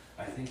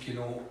 I think, you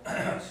know,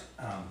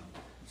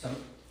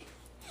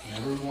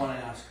 whenever we want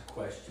to ask a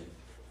question,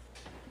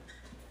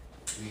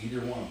 we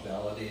either want to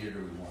validate it or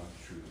we want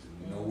the truth. And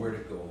we know where to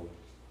go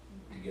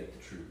to get the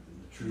truth.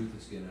 And the truth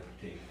is going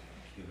to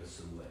give us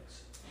some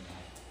licks. You know?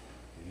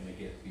 You're going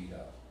to get beat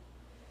up.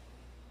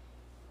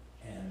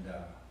 And,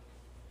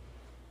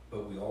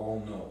 but we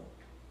all know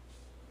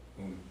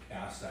when we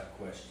ask that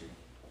question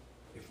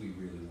if we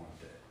really want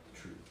the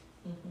truth.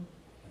 Mm-hmm.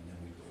 And then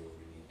we go where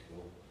we need to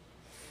go.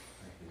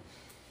 I think.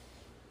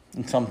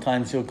 And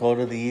sometimes you'll go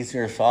to the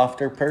easier,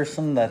 softer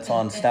person that's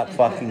on step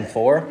fucking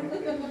 4.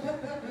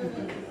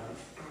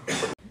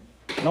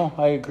 No,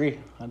 I agree.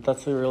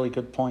 That's a really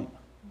good point.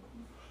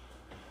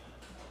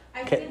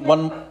 Okay,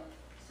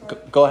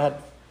 go ahead.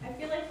 I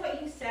feel like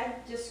what you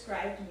said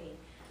described me,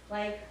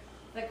 like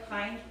the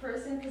kind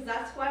person, because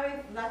that's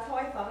how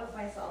I thought of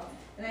myself,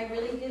 and I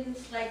really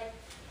didn't like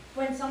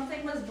when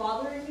something was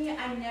bothering me.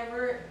 I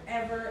never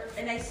ever,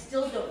 and I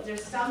still don't.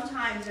 There's some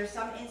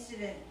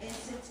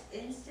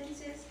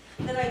instances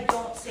that I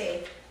don't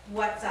say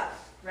what's up,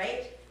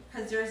 right?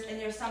 Because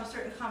there's some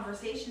certain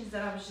conversations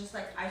that I was just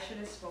like, I should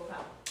have spoke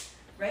up,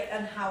 right,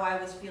 on how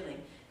I was feeling.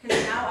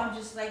 Because now I'm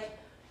just like,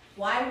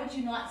 why would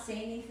you not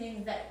say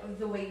anything that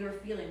the way you're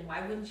feeling?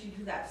 Why wouldn't you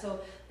do that? So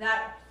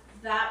that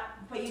that,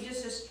 what you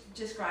just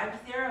described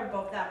there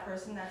about that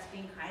person that's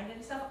being kind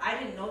and stuff, I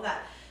didn't know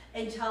that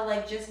until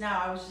like just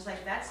now. I was just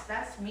like,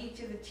 that's me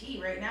to the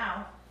T right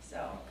now.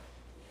 So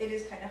it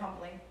is kind of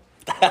humbling.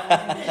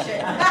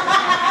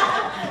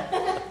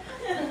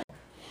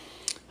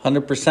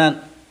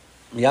 100%.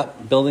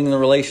 Yep. Building the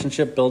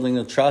relationship, building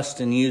the trust,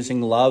 and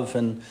using love,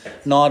 and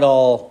not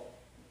all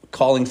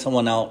calling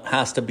someone out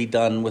has to be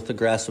done with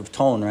aggressive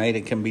tone, right?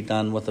 It can be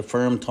done with a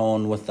firm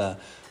tone, with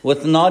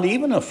not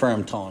even a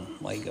firm tone,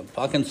 like a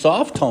fucking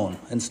soft tone,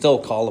 and still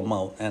call them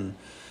out. And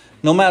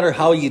no matter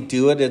how you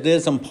do it, it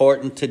is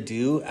important to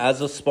do as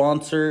a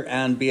sponsor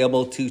and be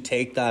able to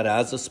take that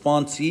as a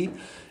sponsee.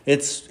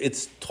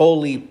 It's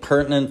totally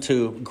pertinent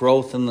to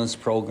growth in this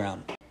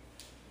program.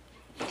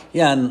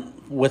 Yeah, and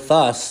with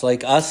us,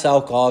 like us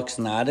alcoholics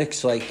and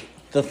addicts, like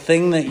the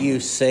thing that you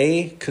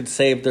say could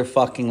save their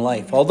fucking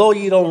life. Although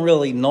you don't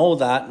really know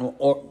that,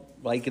 or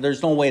like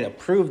there's no way to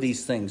prove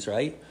these things,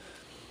 right?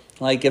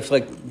 Like if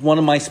like one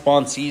of my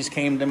sponsees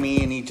came to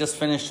me and he just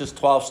finished his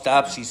 12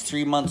 steps, he's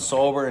 3 months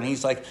sober, and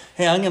he's like,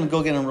 hey, I'm going to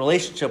go get in a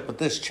relationship with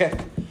this chick.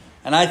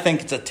 And I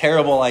think it's a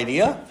terrible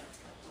idea,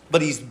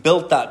 but he's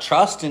built that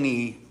trust, and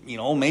he, you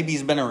know, maybe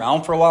he's been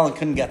around for a while and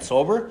couldn't get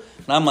sober.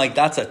 And I'm like,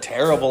 that's a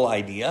terrible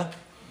idea.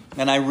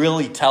 And I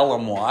really tell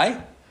him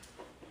why.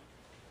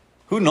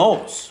 Who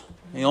knows?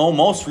 You know,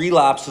 most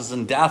relapses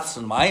and deaths,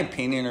 in my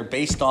opinion, are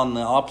based on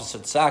the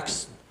opposite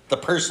sex. The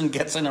person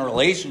gets in a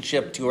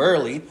relationship too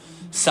early,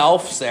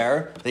 self's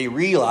there, they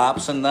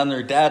relapse, and then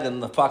they're dead in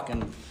their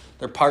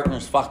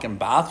partner's fucking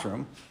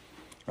bathroom,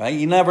 right?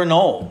 You never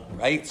know,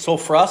 right? So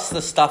for us,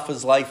 this stuff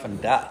is life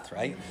and death,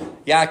 right?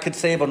 Yeah, it could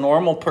save a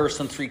normal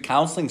person 3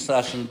 counseling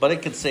sessions, but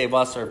it could save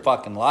us our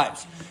fucking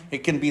lives.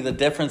 It can be the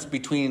difference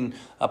between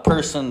a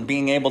person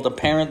being able to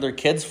parent their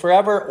kids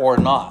forever or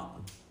not,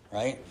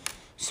 right?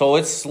 So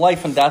it's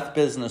life and death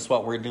business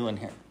what we're doing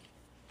here.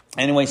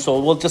 Anyway, so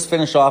we'll just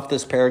finish off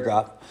this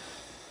paragraph.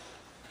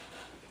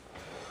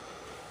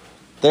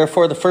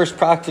 Therefore, the first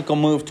practical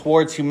move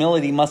towards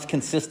humility must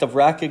consist of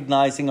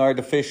recognizing our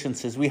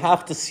deficiencies. We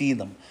have to see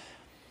them.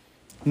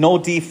 No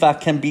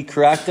defect can be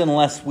corrected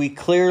unless we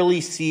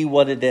clearly see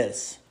what it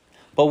is.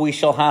 But we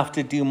shall have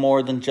to do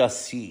more than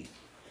just see.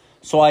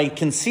 So I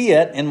can see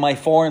it in my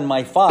 4 and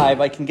my 5.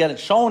 I can get it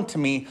shown to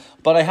me,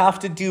 but I have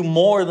to do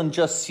more than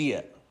just see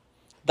it.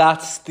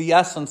 That's the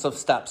essence of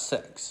step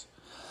 6.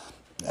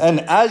 And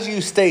as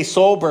you stay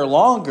sober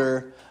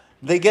longer,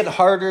 they get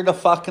harder to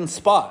fucking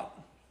spot.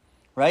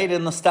 Right?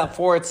 In the step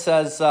 4, it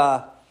says,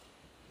 What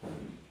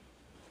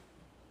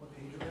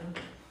page are we on?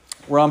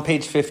 we're on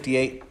page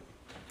 58.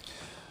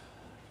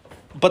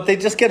 But they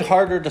just get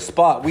harder to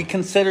spot. We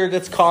considered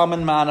its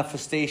common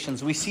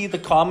manifestations. We see the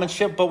common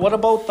shit, but what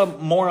about the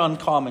more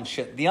uncommon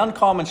shit? The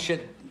uncommon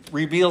shit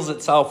reveals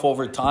itself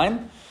over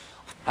time.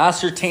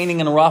 Ascertaining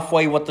in a rough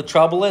way what the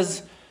trouble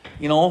is,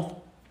 you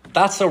know,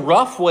 that's a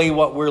rough way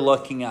what we're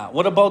looking at.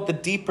 What about the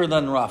deeper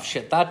than rough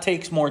shit? That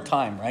takes more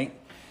time, right?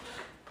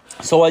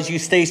 So as you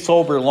stay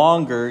sober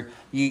longer,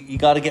 you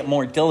got to get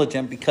more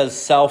diligent, because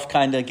self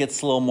kind of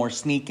gets a little more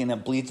sneaky and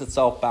it bleeds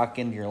itself back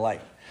into your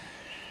life.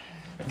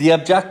 The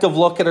objective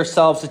look at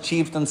ourselves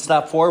achieved in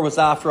step 4 was,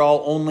 after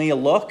all, only a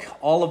look.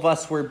 All of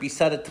us were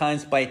beset at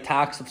times by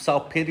attacks of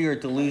self-pity or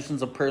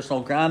delusions of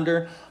personal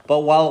grandeur. But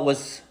while it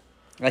was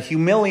a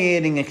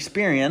humiliating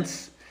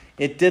experience,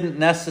 it didn't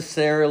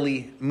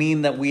necessarily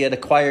mean that we had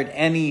acquired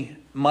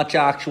much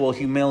actual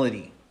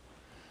humility.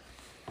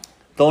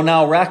 Though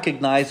now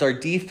recognize our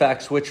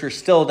defects, which are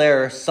still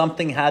there,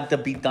 something had to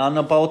be done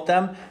about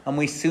them, and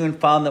we soon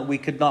found that we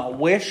could not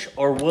wish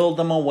or will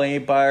them away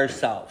by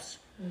ourselves.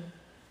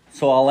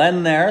 So I'll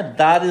end there.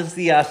 That is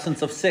the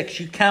essence of 6.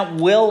 You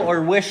can't will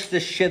or wish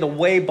this shit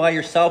away by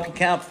yourself. You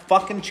can't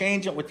fucking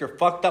change it with your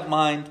fucked up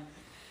mind.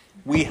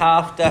 We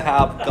have to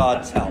have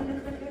God's help.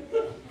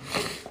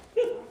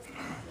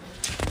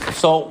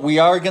 So we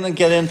are going to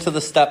get into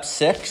the step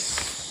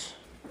 6.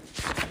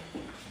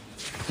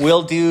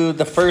 We'll do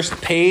the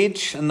first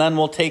page and then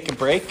we'll take a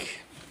break.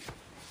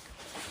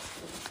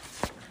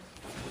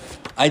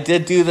 I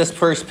did do this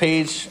first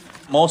page,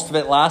 most of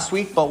it last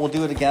week, but we'll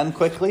do it again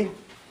quickly.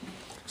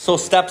 So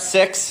step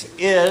 6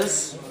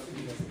 is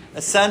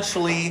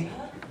essentially,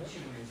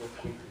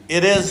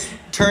 it is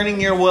turning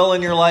your will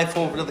and your life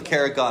over to the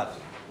care of God.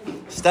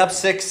 Step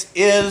 6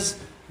 is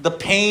the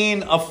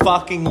pain of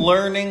fucking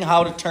learning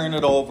how to turn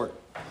it over.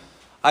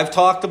 I've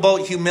talked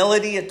about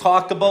humility. It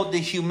talked about the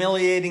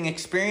humiliating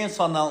experience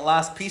on that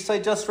last piece I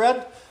just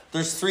read.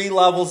 There's 3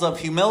 levels of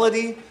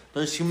humility.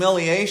 There's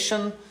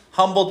humiliation,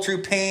 humbled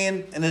through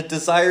pain, and a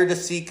desire to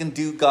seek and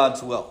do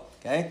God's will.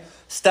 Okay?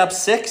 Step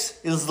 6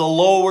 is the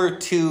lower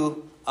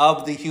 2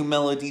 of the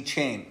humility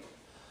chain.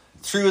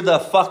 Through the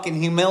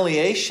fucking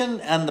humiliation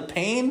and the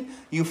pain,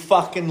 you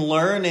fucking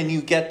learn and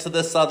you get to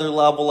this other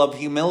level of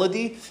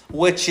humility,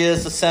 which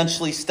is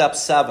essentially step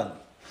 7.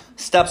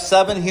 Step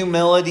 7,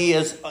 humility,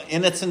 is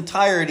in its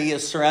entirety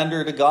is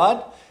surrender to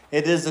God.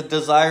 It is a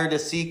desire to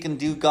seek and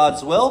do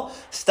God's will.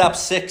 Step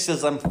 6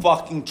 is I'm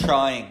fucking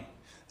trying.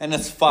 And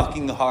it's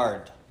fucking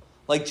hard.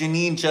 Like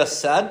Janine just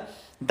said,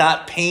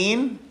 that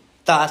pain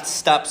That's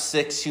step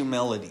 6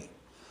 humility.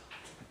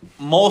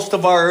 Most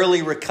of our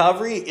early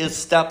recovery is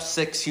step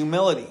 6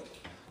 humility.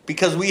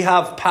 Because we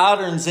have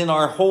patterns in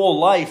our whole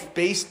life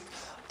based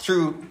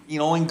through,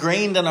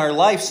 ingrained in our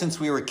life since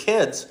we were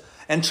kids.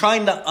 And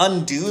trying to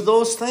undo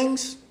those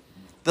things,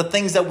 the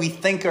things that we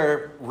think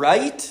are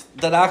right,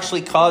 that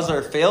actually cause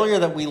our failure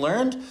that we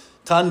learned,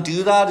 to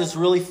undo that is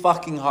really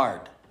fucking hard.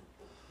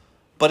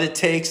 But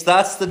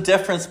that's the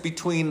difference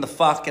between the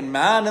fucking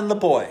man and the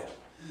boy.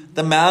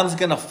 The man's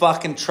gonna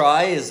fucking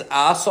try his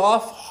ass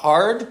off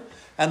hard,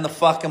 and the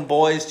fucking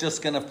boy is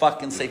just gonna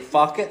fucking say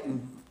fuck it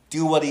and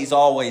do what he's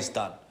always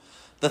done.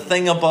 The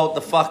thing about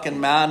the fucking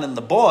man and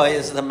the boy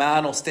is the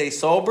man will stay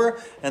sober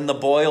and the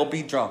boy will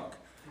be drunk.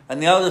 And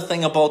the other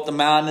thing about the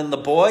man and the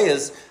boy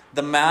is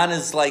the man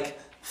is like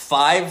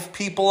 5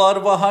 people out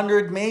of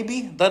 100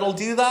 maybe that'll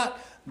do that.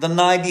 The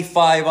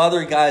 95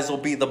 other guys will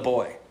be the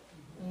boy.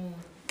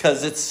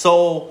 Because it's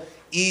so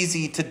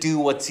easy to do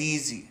what's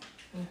easy.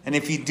 And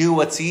if you do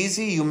what's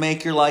easy, you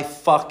make your life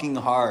fucking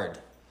hard.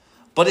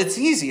 But it's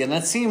easy, and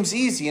it seems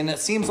easy, and it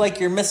seems like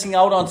you're missing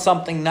out on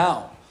something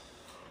now.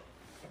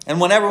 And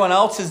when everyone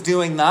else is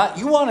doing that,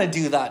 you want to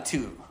do that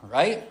too,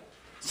 right?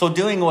 So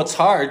doing what's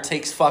hard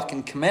takes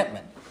fucking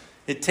commitment.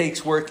 It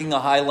takes working a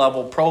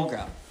high-level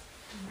program.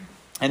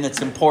 And it's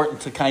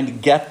important to kind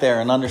of get there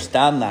and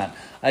understand that.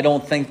 I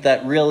don't think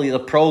that really the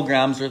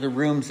programs or the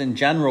rooms in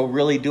general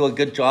really do a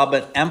good job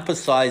at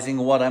emphasizing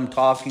what I'm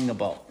talking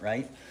about,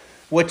 right?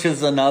 Which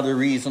is another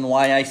reason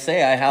why I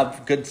say I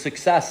have good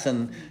success.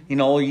 And,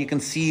 you can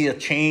see a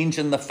change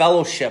in the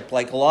fellowship.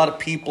 Like, a lot of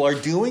people are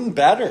doing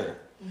better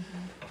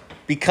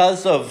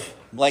because of,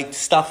 like,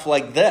 stuff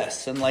like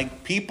this. And,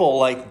 like, people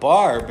like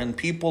Barb and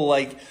people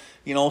like,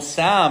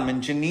 Sam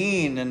and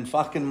Janine and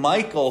fucking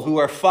Michael who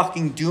are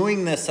fucking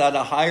doing this at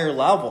a higher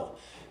level.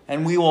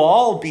 And we will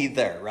all be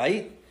there,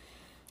 right?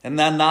 And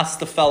then that's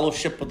the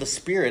fellowship of the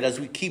Spirit. As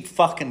we keep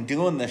fucking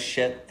doing this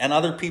shit and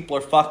other people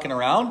are fucking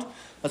around,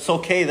 that's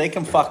okay. They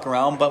can fuck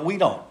around, but we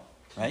don't,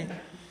 right?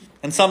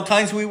 And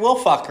sometimes we will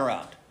fuck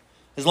around.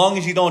 As long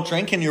as you don't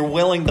drink and you're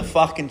willing to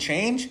fucking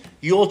change,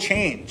 you'll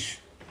change.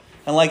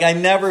 And like, I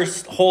never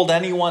hold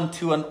anyone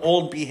to an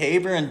old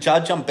behavior and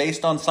judge them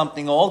based on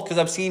something old, because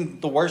I've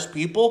seen the worst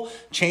people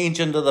change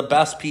into the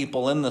best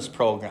people in this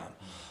program.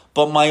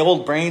 But my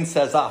old brain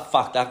says,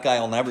 fuck, that guy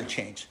will never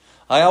change.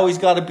 I always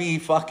got to be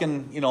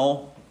fucking,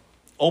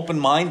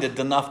 open-minded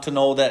enough to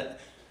know that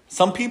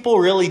some people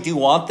really do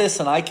want this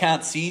and I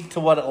can't see to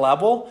what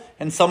level.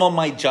 And some of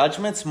my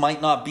judgments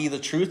might not be the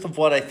truth of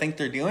what I think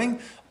they're doing.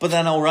 But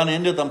then I'll run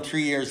into them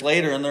 3 years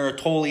later and they're a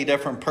totally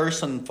different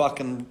person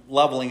fucking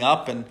leveling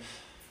up. And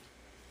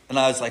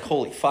I was like,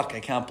 holy fuck, I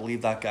can't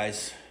believe that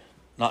guy's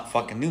not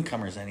fucking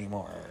newcomers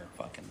anymore. Or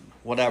fucking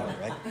whatever,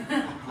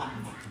 right?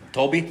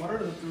 Toby? What are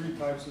the 3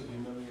 types of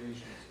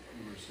humiliations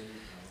you were saying?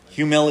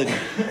 Humility.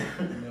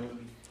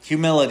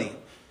 Humility.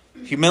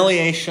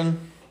 Humiliation.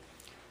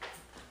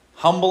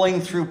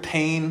 Humbling through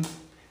pain.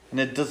 And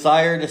a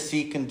desire to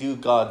seek and do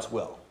God's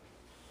will.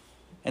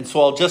 And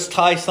so I'll just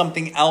tie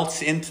something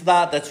else into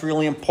that that's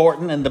really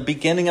important. In the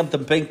beginning of the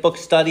Big Book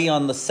study,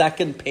 on the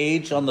 2nd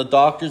page on the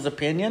doctor's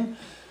opinion,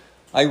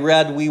 I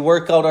read, we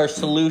work out our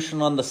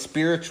solution on the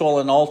spiritual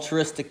and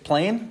altruistic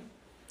plane.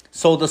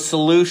 So the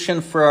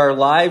solution for our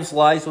lives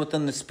lies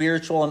within the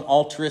spiritual and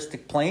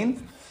altruistic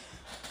plane.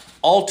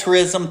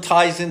 Altruism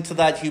ties into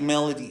that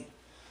humility.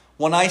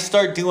 When I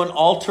start doing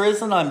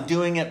altruism, I'm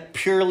doing it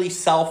purely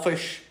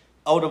selfish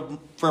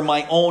for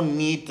my own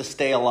need to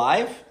stay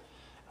alive.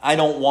 I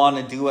don't want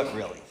to do it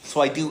really. So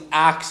I do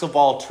acts of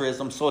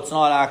altruism, so it's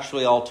not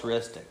actually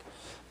altruistic.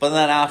 But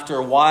then after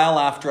a while,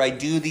 after I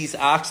do these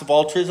acts of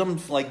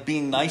altruism, like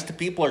being nice to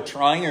people or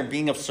trying or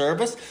being of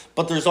service,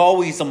 but there's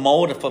always a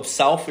motive of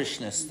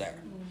selfishness there.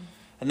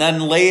 And then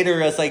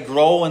later, as I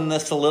grow in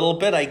this a little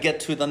bit, I get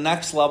to the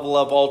next level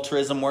of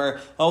altruism where,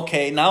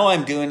 okay, now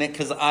I'm doing it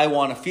because I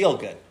want to feel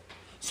good.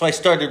 So I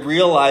started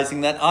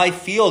realizing that I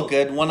feel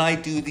good when I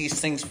do these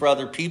things for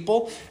other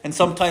people. And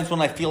sometimes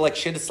when I feel like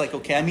shit, it's like,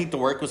 okay, I need to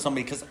work with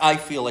somebody because I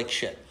feel like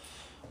shit.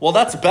 Well,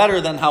 that's better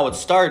than how it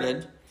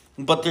started,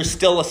 but there's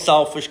still a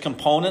selfish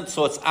component.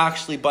 So it's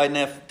actually by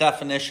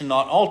definition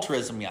not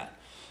altruism yet.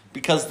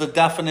 Because the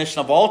definition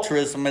of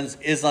altruism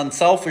is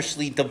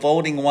unselfishly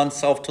devoting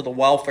oneself to the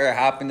welfare,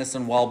 happiness,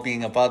 and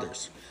well-being of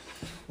others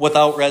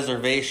without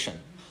reservation.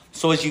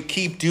 So as you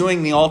keep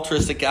doing the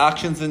altruistic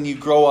actions and you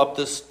grow up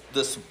this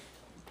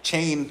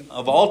chain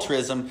of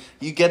altruism,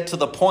 you get to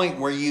the point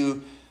where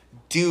you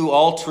do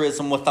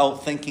altruism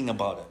without thinking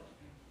about it,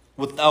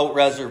 without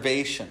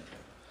reservation.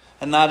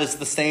 And that is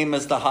the same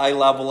as the high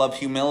level of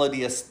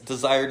humility, a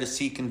desire to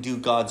seek and do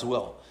God's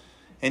will.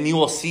 And you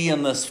will see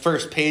in this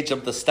first page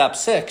of the step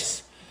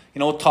 6,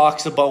 it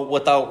talks about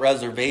without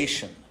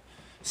reservation.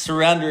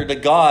 Surrender to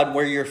God,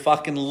 where you're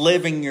fucking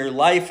living your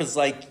life is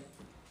like,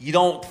 you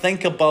don't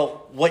think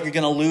about what you're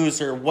going to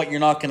lose or what you're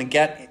not going to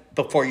get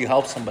before you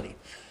help somebody.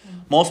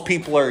 Most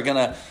people are going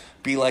to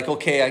be like,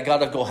 okay, I got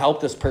to go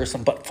help this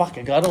person, but fuck,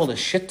 I got all this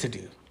shit to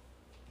do.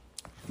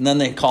 And then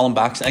they call them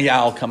back, say, yeah,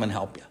 I'll come and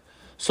help you.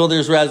 So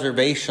there's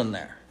reservation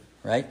there.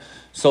 right?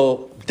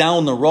 So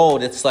down the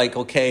road, it's like,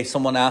 okay,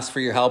 someone asks for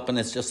your help and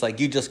it's just like,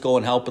 you just go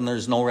and help and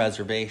there's no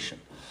reservation.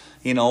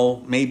 You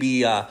know,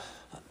 maybe,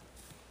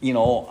 you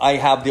know, I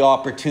have the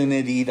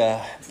opportunity to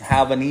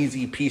have an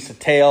easy piece of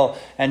tail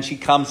and she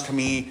comes to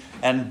me,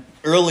 and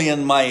early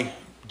in my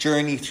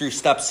journey through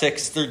step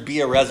 6, there'd be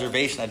a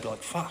reservation. I'd be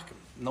like, fuck,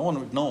 no one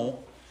would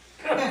know.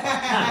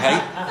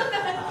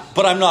 Right?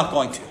 But I'm not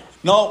going to.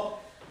 No,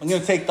 I'm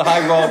going to take the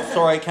high road.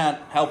 Sorry, I can't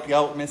help you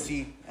out,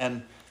 Missy.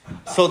 And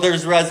so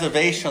there's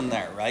reservation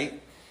there,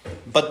 right?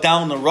 But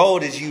down the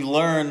road, as you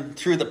learn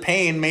through the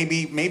pain,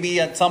 maybe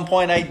at some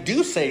point I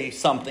do say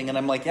something and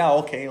I'm like, yeah,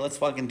 okay, let's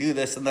fucking do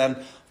this. And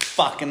then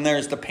fucking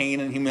there's the pain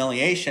and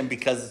humiliation,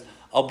 because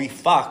I'll be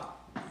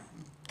fucked.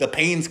 The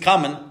pain's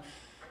coming.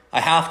 I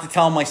have to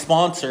tell my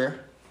sponsor,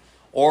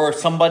 or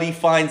somebody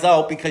finds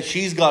out because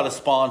she's got a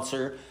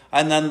sponsor,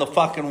 and then the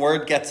fucking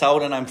word gets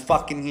out and I'm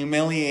fucking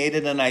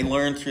humiliated and I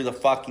learn through the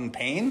fucking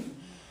pain.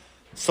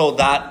 So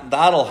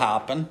that'll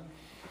happen.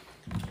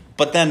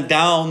 But then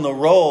down the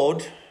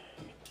road,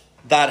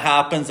 that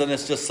happens and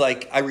it's just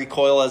like I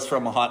recoil as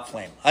from a hot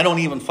flame. I don't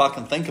even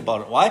fucking think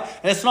about it. Why?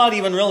 And it's not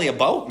even really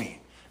about me.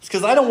 It's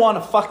because I don't want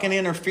to fucking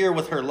interfere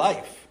with her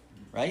life,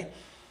 right?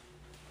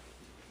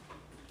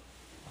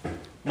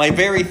 My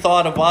very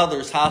thought of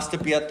others has to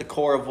be at the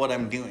core of what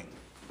I'm doing.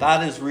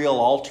 That is real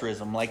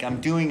altruism. Like, I'm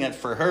doing it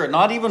for her.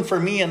 Not even for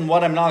me and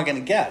what I'm not going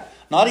to get.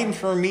 Not even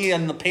for me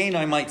and the pain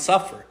I might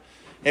suffer.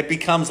 It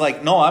becomes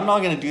like, no, I'm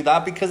not going to do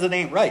that because it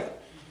ain't right.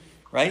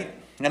 Right?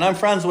 And I'm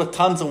friends with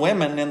tons of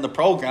women in the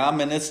program,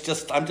 and it's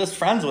just, I'm just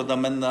friends with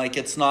them, and like,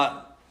 it's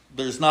not,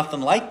 there's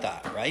nothing like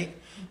that, right?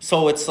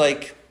 So it's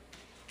like,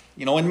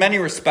 you know, in many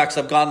respects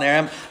I've gotten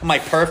there. Am I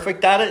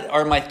perfect at it?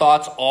 Are my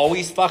thoughts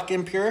always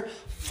fucking pure?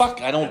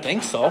 Fuck, I don't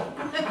think so.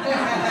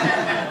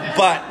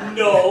 But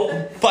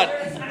no. But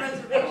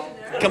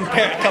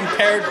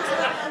compared,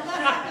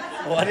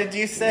 what did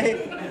you say?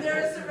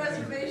 There is a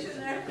reservation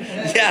there.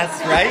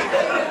 Yes, right?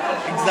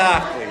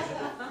 Exactly.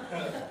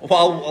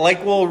 Well,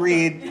 like we'll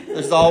read,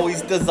 there's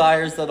always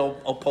desires that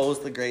oppose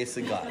the grace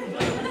of God.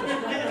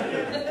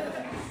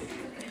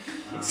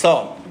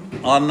 So,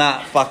 on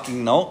that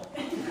fucking note,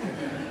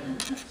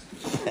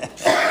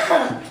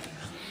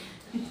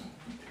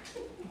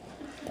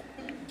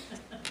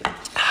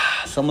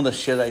 some of the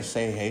shit I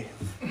say, hey,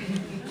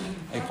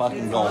 I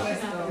fucking go.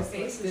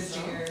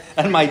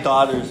 And my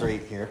daughter's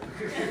right here.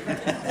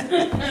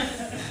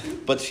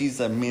 But she's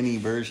a mini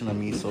version of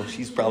me, so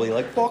she's probably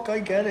like, fuck, I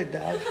get it,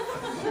 Dad.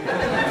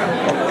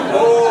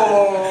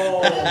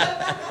 Oh!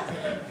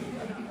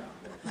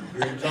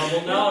 You're in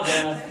trouble now,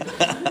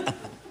 Dad.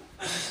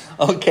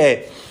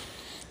 Okay,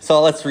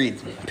 so let's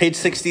read. Page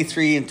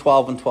 63 and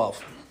 12 and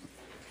 12.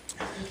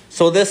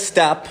 So this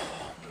step,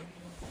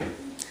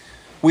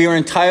 we are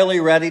entirely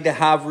ready to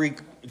have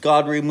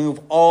God remove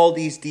all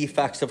these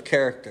defects of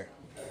character.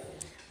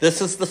 This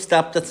is the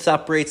step that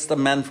separates the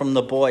men from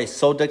the boys.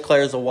 So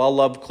declares a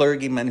well-loved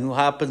clergyman who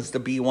happens to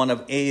be one of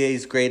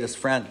AA's greatest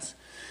friends.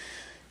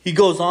 He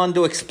goes on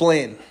to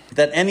explain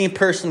that any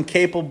person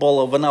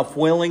capable of enough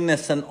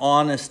willingness and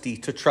honesty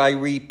to try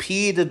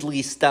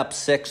repeatedly step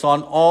 6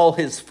 on all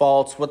his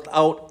faults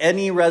without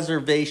any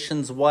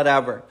reservations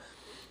whatever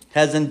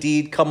has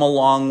indeed come a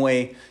long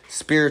way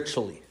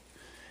spiritually,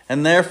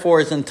 and therefore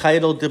is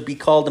entitled to be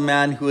called a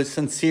man who is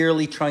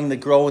sincerely trying to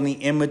grow in the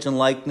image and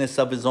likeness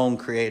of his own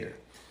Creator.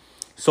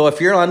 So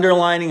if you're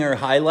underlining or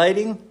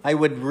highlighting, I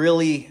would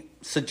really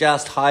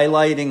suggest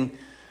highlighting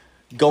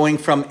going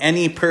from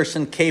any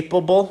person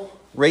capable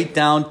right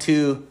down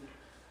to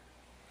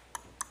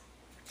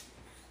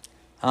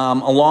a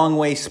long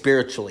way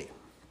spiritually.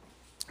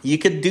 You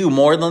could do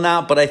more than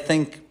that, but I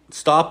think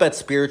stop at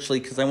spiritually,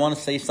 because I want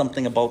to say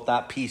something about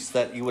that piece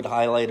that you would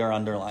highlight or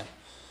underline.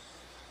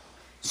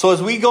 So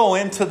as we go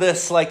into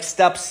this like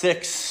step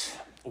 6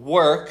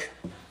 work,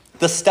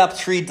 the step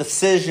 3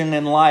 decision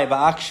in live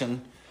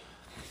action,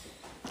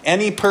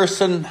 any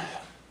person,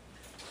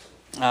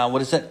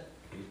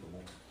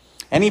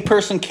 Any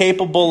person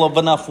capable of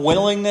enough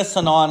willingness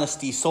and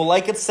honesty. So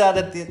like it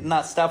said in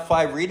that step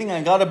 5 reading,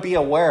 I got to be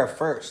aware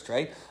first,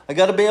 right? I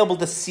got to be able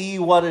to see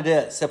what it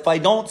is. If I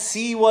don't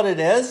see what it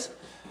is,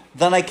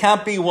 then I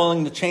can't be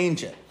willing to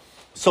change it.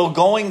 So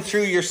going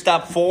through your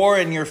step 4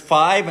 and your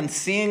 5 and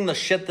seeing the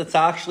shit that's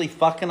actually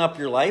fucking up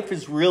your life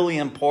is really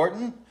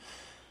important.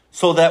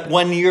 So that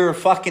when you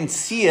fucking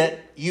see it,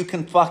 you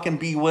can fucking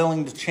be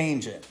willing to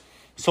change it.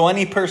 So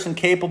any person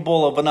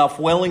capable of enough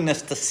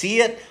willingness to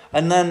see it,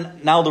 and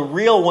then now the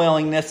real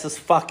willingness is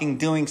fucking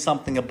doing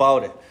something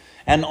about it.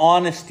 And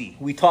honesty.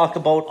 We talk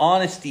about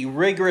honesty,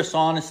 rigorous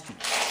honesty.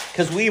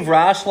 Because we've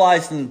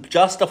rationalized and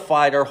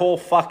justified our whole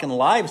fucking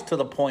lives to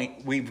the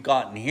point we've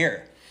gotten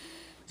here.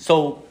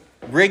 So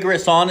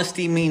rigorous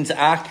honesty means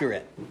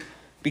accurate.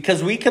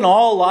 Because we can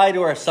all lie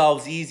to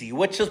ourselves easy,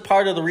 which is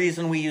part of the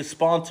reason we use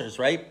sponsors,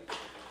 right?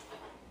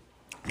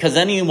 Because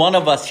any one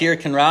of us here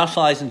can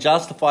rationalize and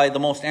justify the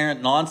most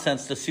errant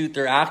nonsense to suit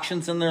their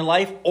actions in their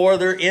life or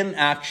their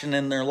inaction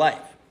in their life,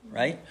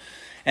 right?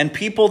 And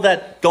people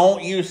that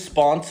don't use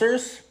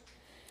sponsors,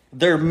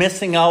 they're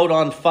missing out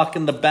on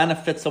fucking the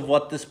benefits of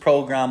what this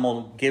program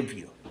will give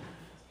you.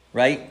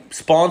 Right?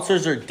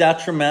 Sponsors are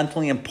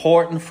detrimentally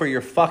important for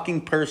your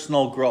fucking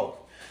personal growth.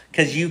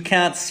 Because you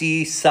can't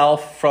see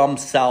self from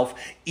self.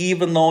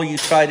 Even though you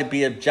try to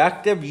be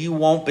objective, you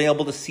won't be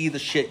able to see the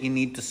shit you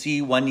need to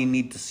see when you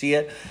need to see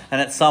it. And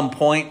at some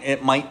point,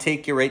 it might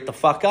take you right the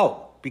fuck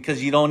out.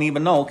 Because you don't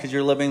even know, because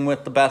you're living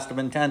with the best of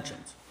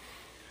intentions.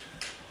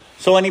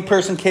 So any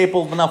person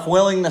capable of enough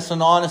willingness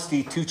and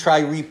honesty to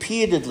try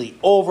repeatedly,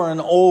 over and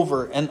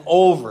over and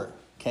over.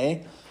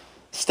 Okay?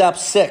 Step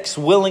 6,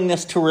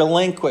 willingness to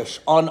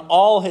relinquish on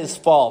all his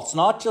faults.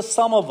 Not just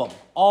some of them.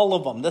 All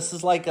of them. This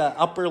is like an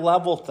upper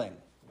level thing.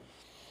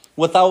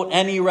 Without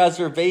any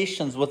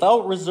reservations.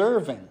 Without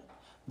reserving.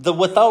 The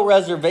without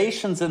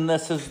reservations in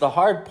this is the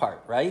hard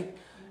part, right?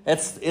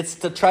 It's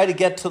to try to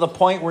get to the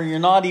point where you're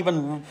not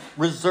even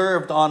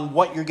reserved on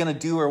what you're going to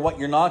do or what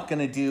you're not going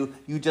to do.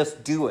 You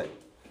just do it.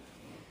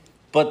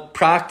 But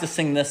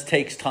practicing this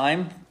takes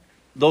time.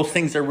 Those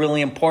things are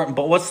really important.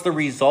 But what's the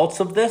results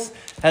of this?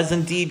 Has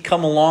indeed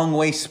come a long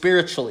way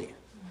spiritually.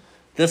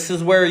 This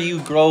is where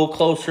you grow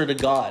closer to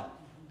God.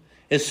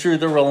 Is through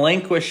the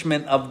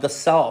relinquishment of the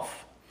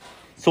self.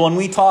 So when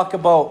we talk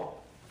about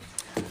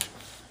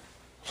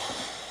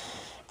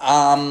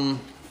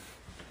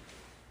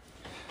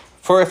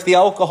for if the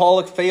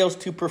alcoholic fails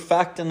to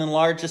perfect and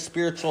enlarge his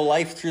spiritual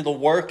life through the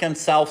work and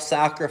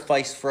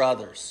self-sacrifice for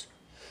others.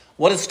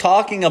 What it's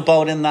talking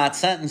about in that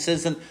sentence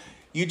isn't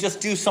you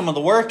just do some of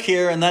the work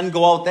here and then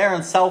go out there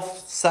and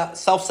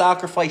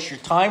self-sacrifice your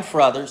time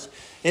for others.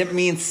 It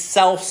means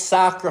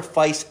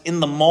self-sacrifice in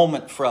the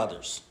moment for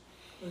others.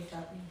 What does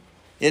that mean?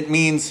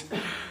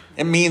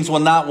 It means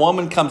when that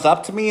woman comes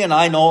up to me and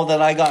I know that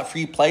I got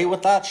free play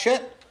with that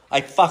shit,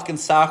 I fucking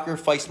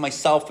sacrifice my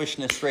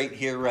selfishness right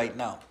here, right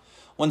now.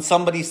 When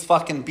somebody's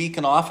fucking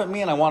beaking off at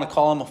me and I want to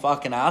call him a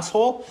fucking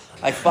asshole,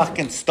 I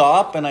fucking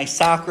stop and I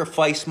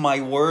sacrifice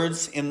my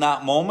words in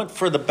that moment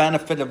for the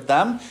benefit of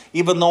them.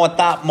 Even though at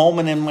that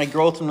moment in my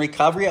growth and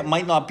recovery, it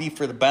might not be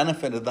for the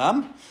benefit of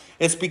them.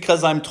 It's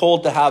because I'm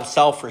told to have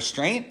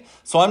self-restraint.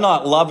 So I'm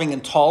not loving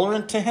and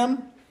tolerant to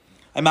him.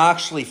 I'm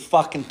actually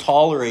fucking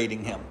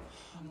tolerating him.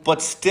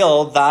 But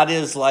still,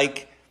 that's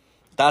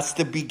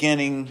the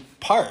beginning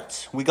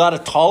part. We got to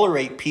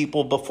tolerate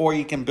people before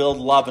you can build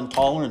love and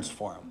tolerance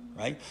for them,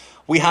 right?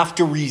 We have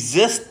to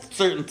resist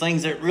certain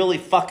things that really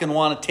fucking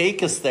want to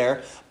take us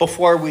there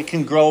before we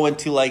can grow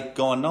into like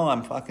going, no,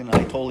 I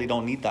totally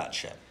don't need that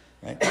shit,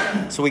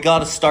 right? So we got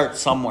to start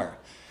somewhere.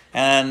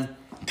 And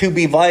to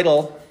be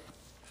vital,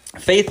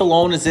 faith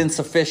alone is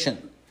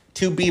insufficient.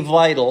 To be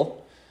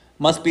vital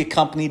must be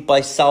accompanied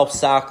by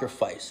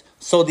self-sacrifice.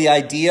 So the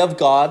idea of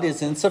God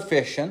is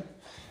insufficient.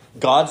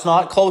 God's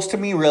not close to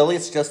me really,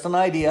 it's just an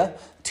idea.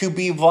 To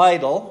be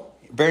vital,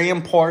 very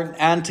important,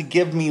 and to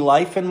give me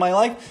life in my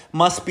life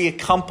must be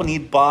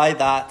accompanied by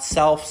that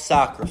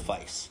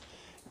self-sacrifice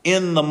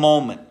in the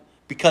moment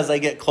because I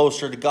get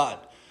closer to God.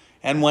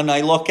 And when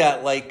I look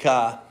at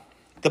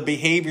the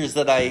behaviors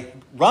that I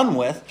run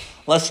with,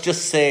 let's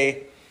just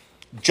say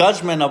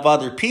judgment of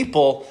other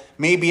people,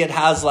 maybe it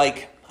has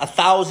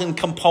 1,000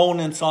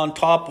 components on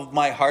top of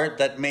my heart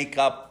that make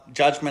up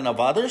judgment of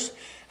others.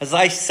 As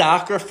I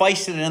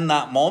sacrifice it in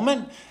that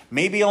moment,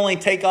 maybe only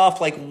take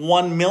off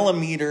 1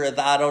 millimeter of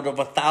that out of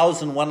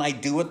 1,000 when I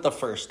do it the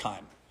first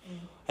time.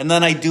 And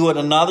then I do it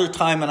another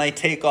time and I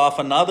take off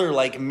another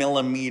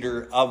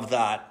millimeter of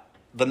that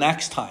the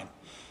next time.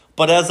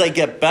 But as I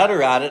get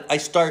better at it, I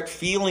start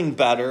feeling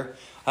better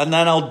and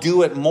then I'll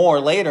do it more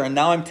later. And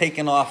now I'm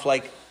taking off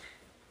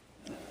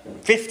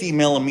 50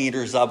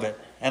 millimeters of it.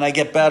 And I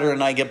get better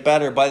and I get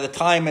better. By the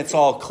time it's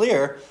all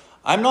clear,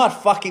 I'm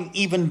not fucking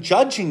even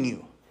judging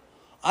you.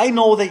 I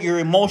know that you're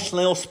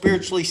emotionally ill,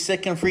 spiritually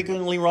sick, and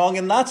frequently wrong.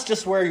 And that's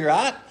just where you're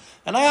at.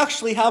 And I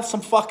actually have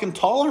some fucking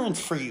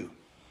tolerance for you.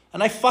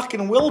 And I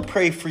fucking will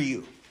pray for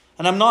you.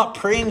 And I'm not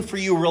praying for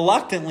you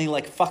reluctantly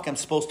I'm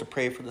supposed to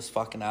pray for this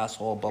fucking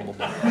asshole, blah, blah,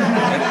 blah.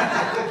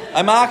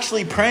 I'm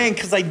actually praying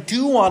because I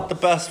do want the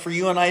best for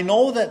you. And I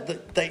know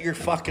that you're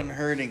fucking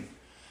hurting.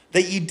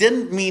 That you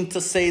didn't mean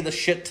to say the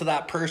shit to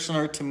that person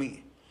or to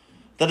me.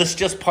 That it's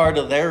just part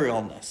of their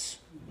illness,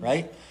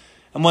 right?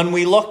 And when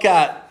we look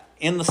at,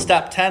 in the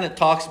step 10, it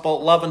talks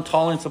about love and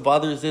tolerance of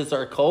others is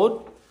our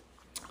code.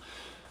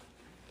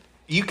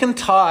 You can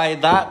tie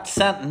that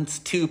sentence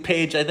to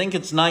page, I think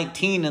it's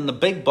 19 in the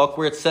big book,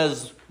 where it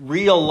says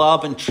real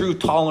love and true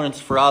tolerance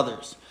for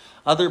others.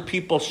 Other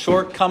people's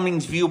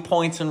shortcomings,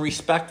 viewpoints, and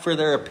respect for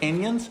their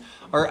opinions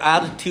are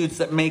attitudes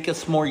that make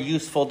us more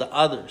useful to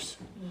others.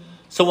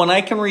 So when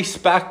I can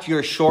respect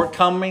your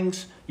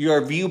shortcomings, your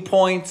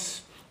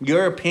viewpoints,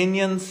 your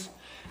opinions,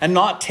 and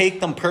not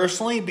take them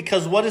personally,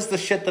 because what is the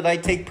shit that I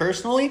take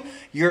personally?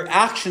 Your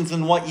actions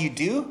and what you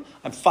do,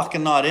 I'm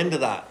fucking not into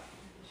that.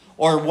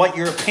 Or what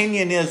your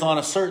opinion is on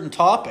a certain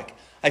topic,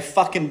 I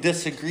fucking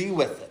disagree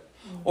with it.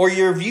 Or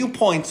your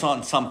viewpoints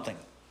on something.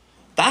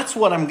 That's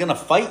what I'm going to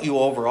fight you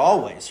over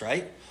always,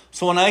 right?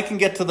 So when I can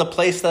get to the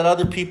place that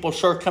other people's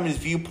shortcomings,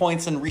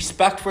 viewpoints, and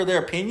respect for their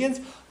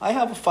opinions, I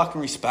have a fucking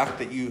respect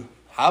that you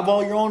have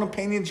all your own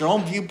opinions, your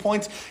own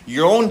viewpoints,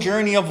 your own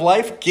journey of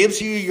life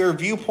gives you your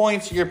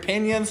viewpoints, your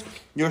opinions,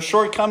 your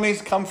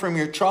shortcomings come from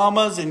your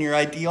traumas and your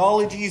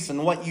ideologies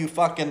and what you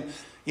fucking,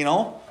 you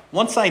know.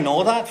 Once I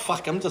know that,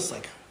 fuck, I'm just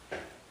like,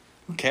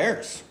 who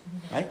cares,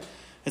 right?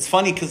 It's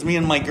funny because me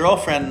and my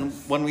girlfriend,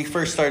 when we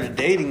first started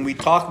dating, we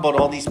talk about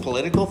all these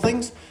political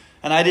things,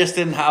 and I just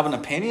didn't have an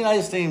opinion. I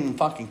just didn't even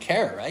fucking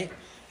care, right?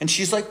 And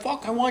she's like,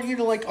 fuck, I want you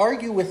to like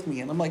argue with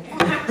me. And I'm like,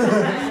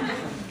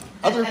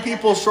 other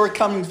people's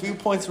shortcomings,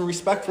 viewpoints, and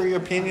respect for your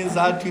opinions,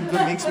 that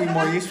makes me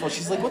more useful.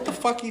 She's like, what the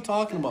fuck are you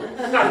talking about?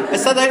 I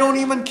said, I don't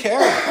even care.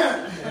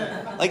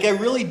 Like, I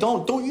really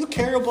don't. Don't you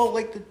care about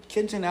like the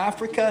kids in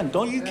Africa? And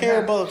don't you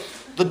care about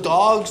the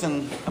dogs?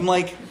 And I'm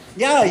like,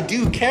 yeah, I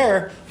do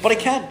care, but I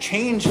can't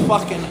change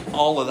fucking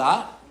all of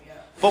that.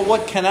 But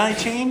what can I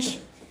change?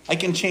 I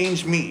can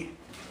change me.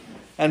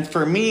 And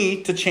for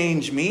me to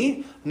change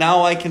me,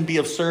 now I can be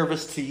of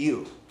service to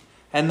you.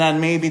 And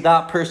then maybe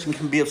that person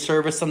can be of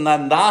service, and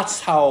then that's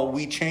how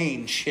we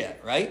change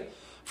shit, right?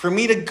 For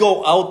me to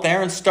go out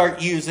there and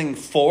start using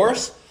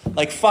force,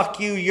 like, fuck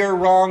you, you're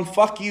wrong,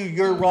 fuck you,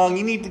 you're wrong,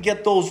 you need to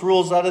get those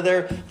rules out of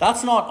there.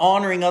 That's not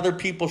honoring other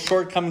people's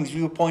shortcomings,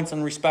 viewpoints,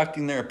 and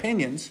respecting their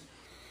opinions.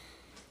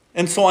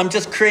 And so I'm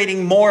just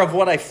creating more of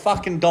what I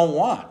fucking don't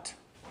want.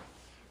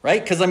 Right?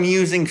 Because I'm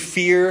using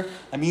fear,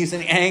 I'm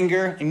using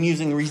anger, I'm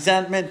using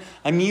resentment,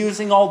 I'm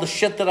using all the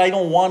shit that I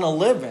don't want to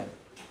live in.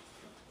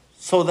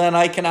 So then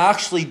I can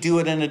actually do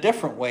it in a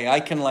different way. I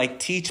can like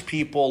teach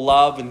people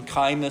love and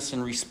kindness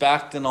and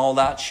respect and all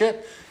that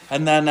shit.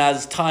 And then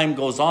as time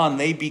goes on,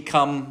 they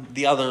become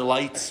the other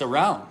lights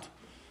around.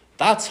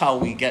 That's how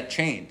we get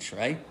change,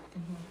 right?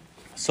 Mm-hmm.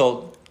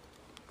 So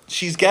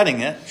she's getting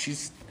it.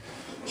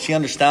 She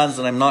understands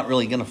that I'm not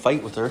really going to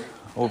fight with her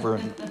over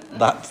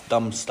that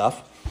dumb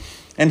stuff.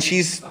 And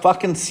she's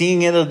fucking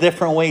seeing it a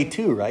different way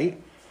too,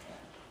 right?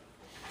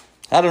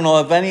 I don't know,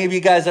 have any of you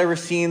guys ever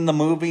seen the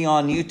movie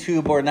on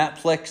YouTube or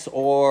Netflix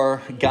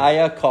or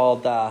Gaia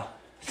called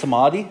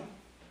Samadhi?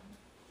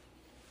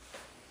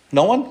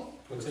 No one?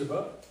 What's it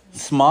about?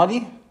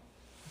 Samadhi?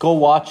 Go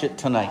watch it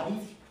tonight.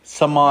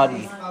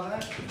 Samadhi.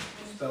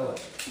 Spell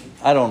it.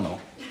 I don't know.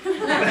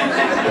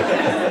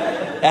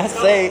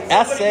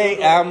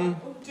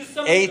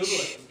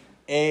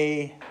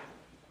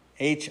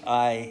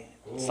 SAMHAHI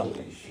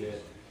something.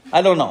 Shit.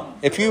 I don't know.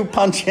 If you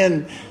punch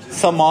in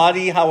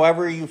Samadhi,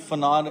 however you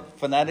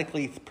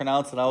phonetically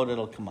pronounce it out,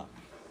 it'll come up.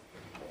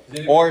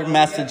 Or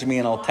message me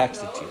and I'll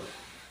text it to you.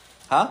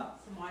 Huh?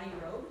 Samadhi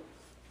Road?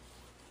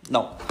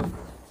 No.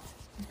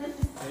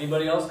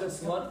 Anybody else got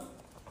Samadhi?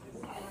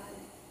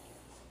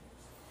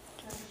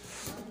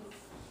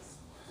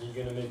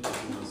 You're gonna make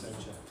this in this,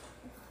 aren't you?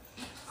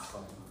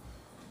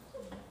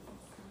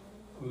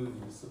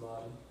 Movie,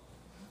 Samadhi.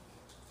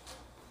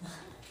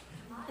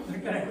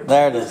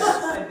 There it is.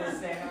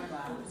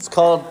 It's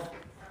called,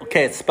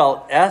 okay, it's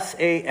spelled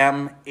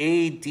SAMADHI.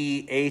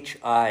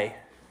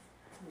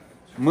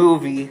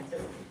 Movie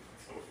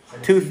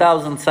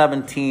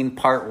 2017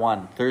 part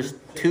 1. There's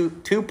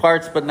two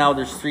parts, but now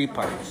there's 3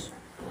 parts.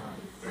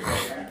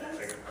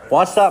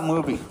 Watch that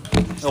movie.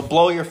 It'll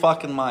blow your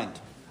fucking mind.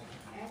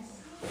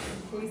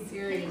 Hey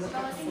Siri, look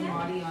up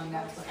Samadhi on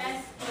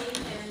Netflix.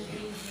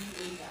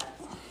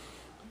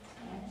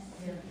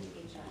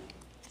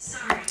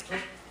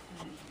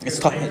 It's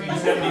talking.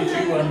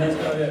 72 on that's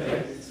about it,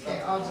 right?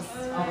 Okay, I'll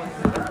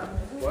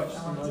Watch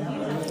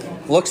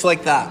Samadhi. Looks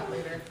like that.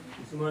 later.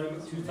 Samadhi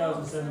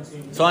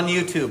 2017. It's on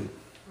YouTube.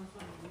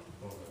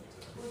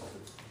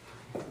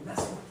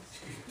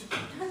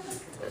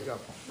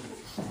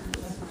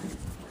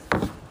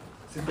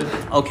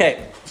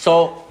 Okay,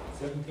 so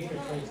 17 or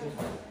 22?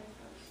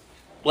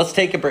 let's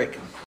take a break.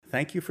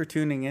 Thank you for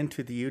tuning in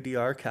to the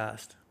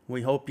UDRcast.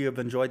 We hope you have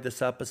enjoyed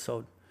this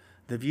episode.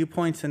 The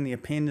viewpoints and the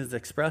opinions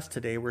expressed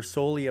today were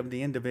solely of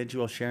the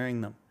individual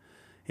sharing them.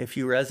 If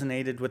you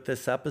resonated with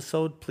this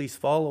episode, please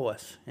follow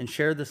us and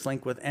share this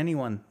link with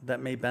anyone that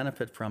may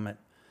benefit from it.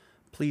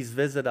 Please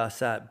visit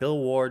us at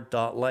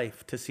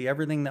billward.life to see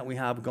everything that we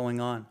have going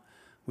on.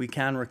 We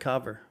can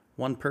recover,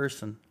 one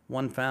person,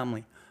 one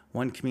family,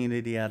 one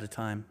community at a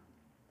time.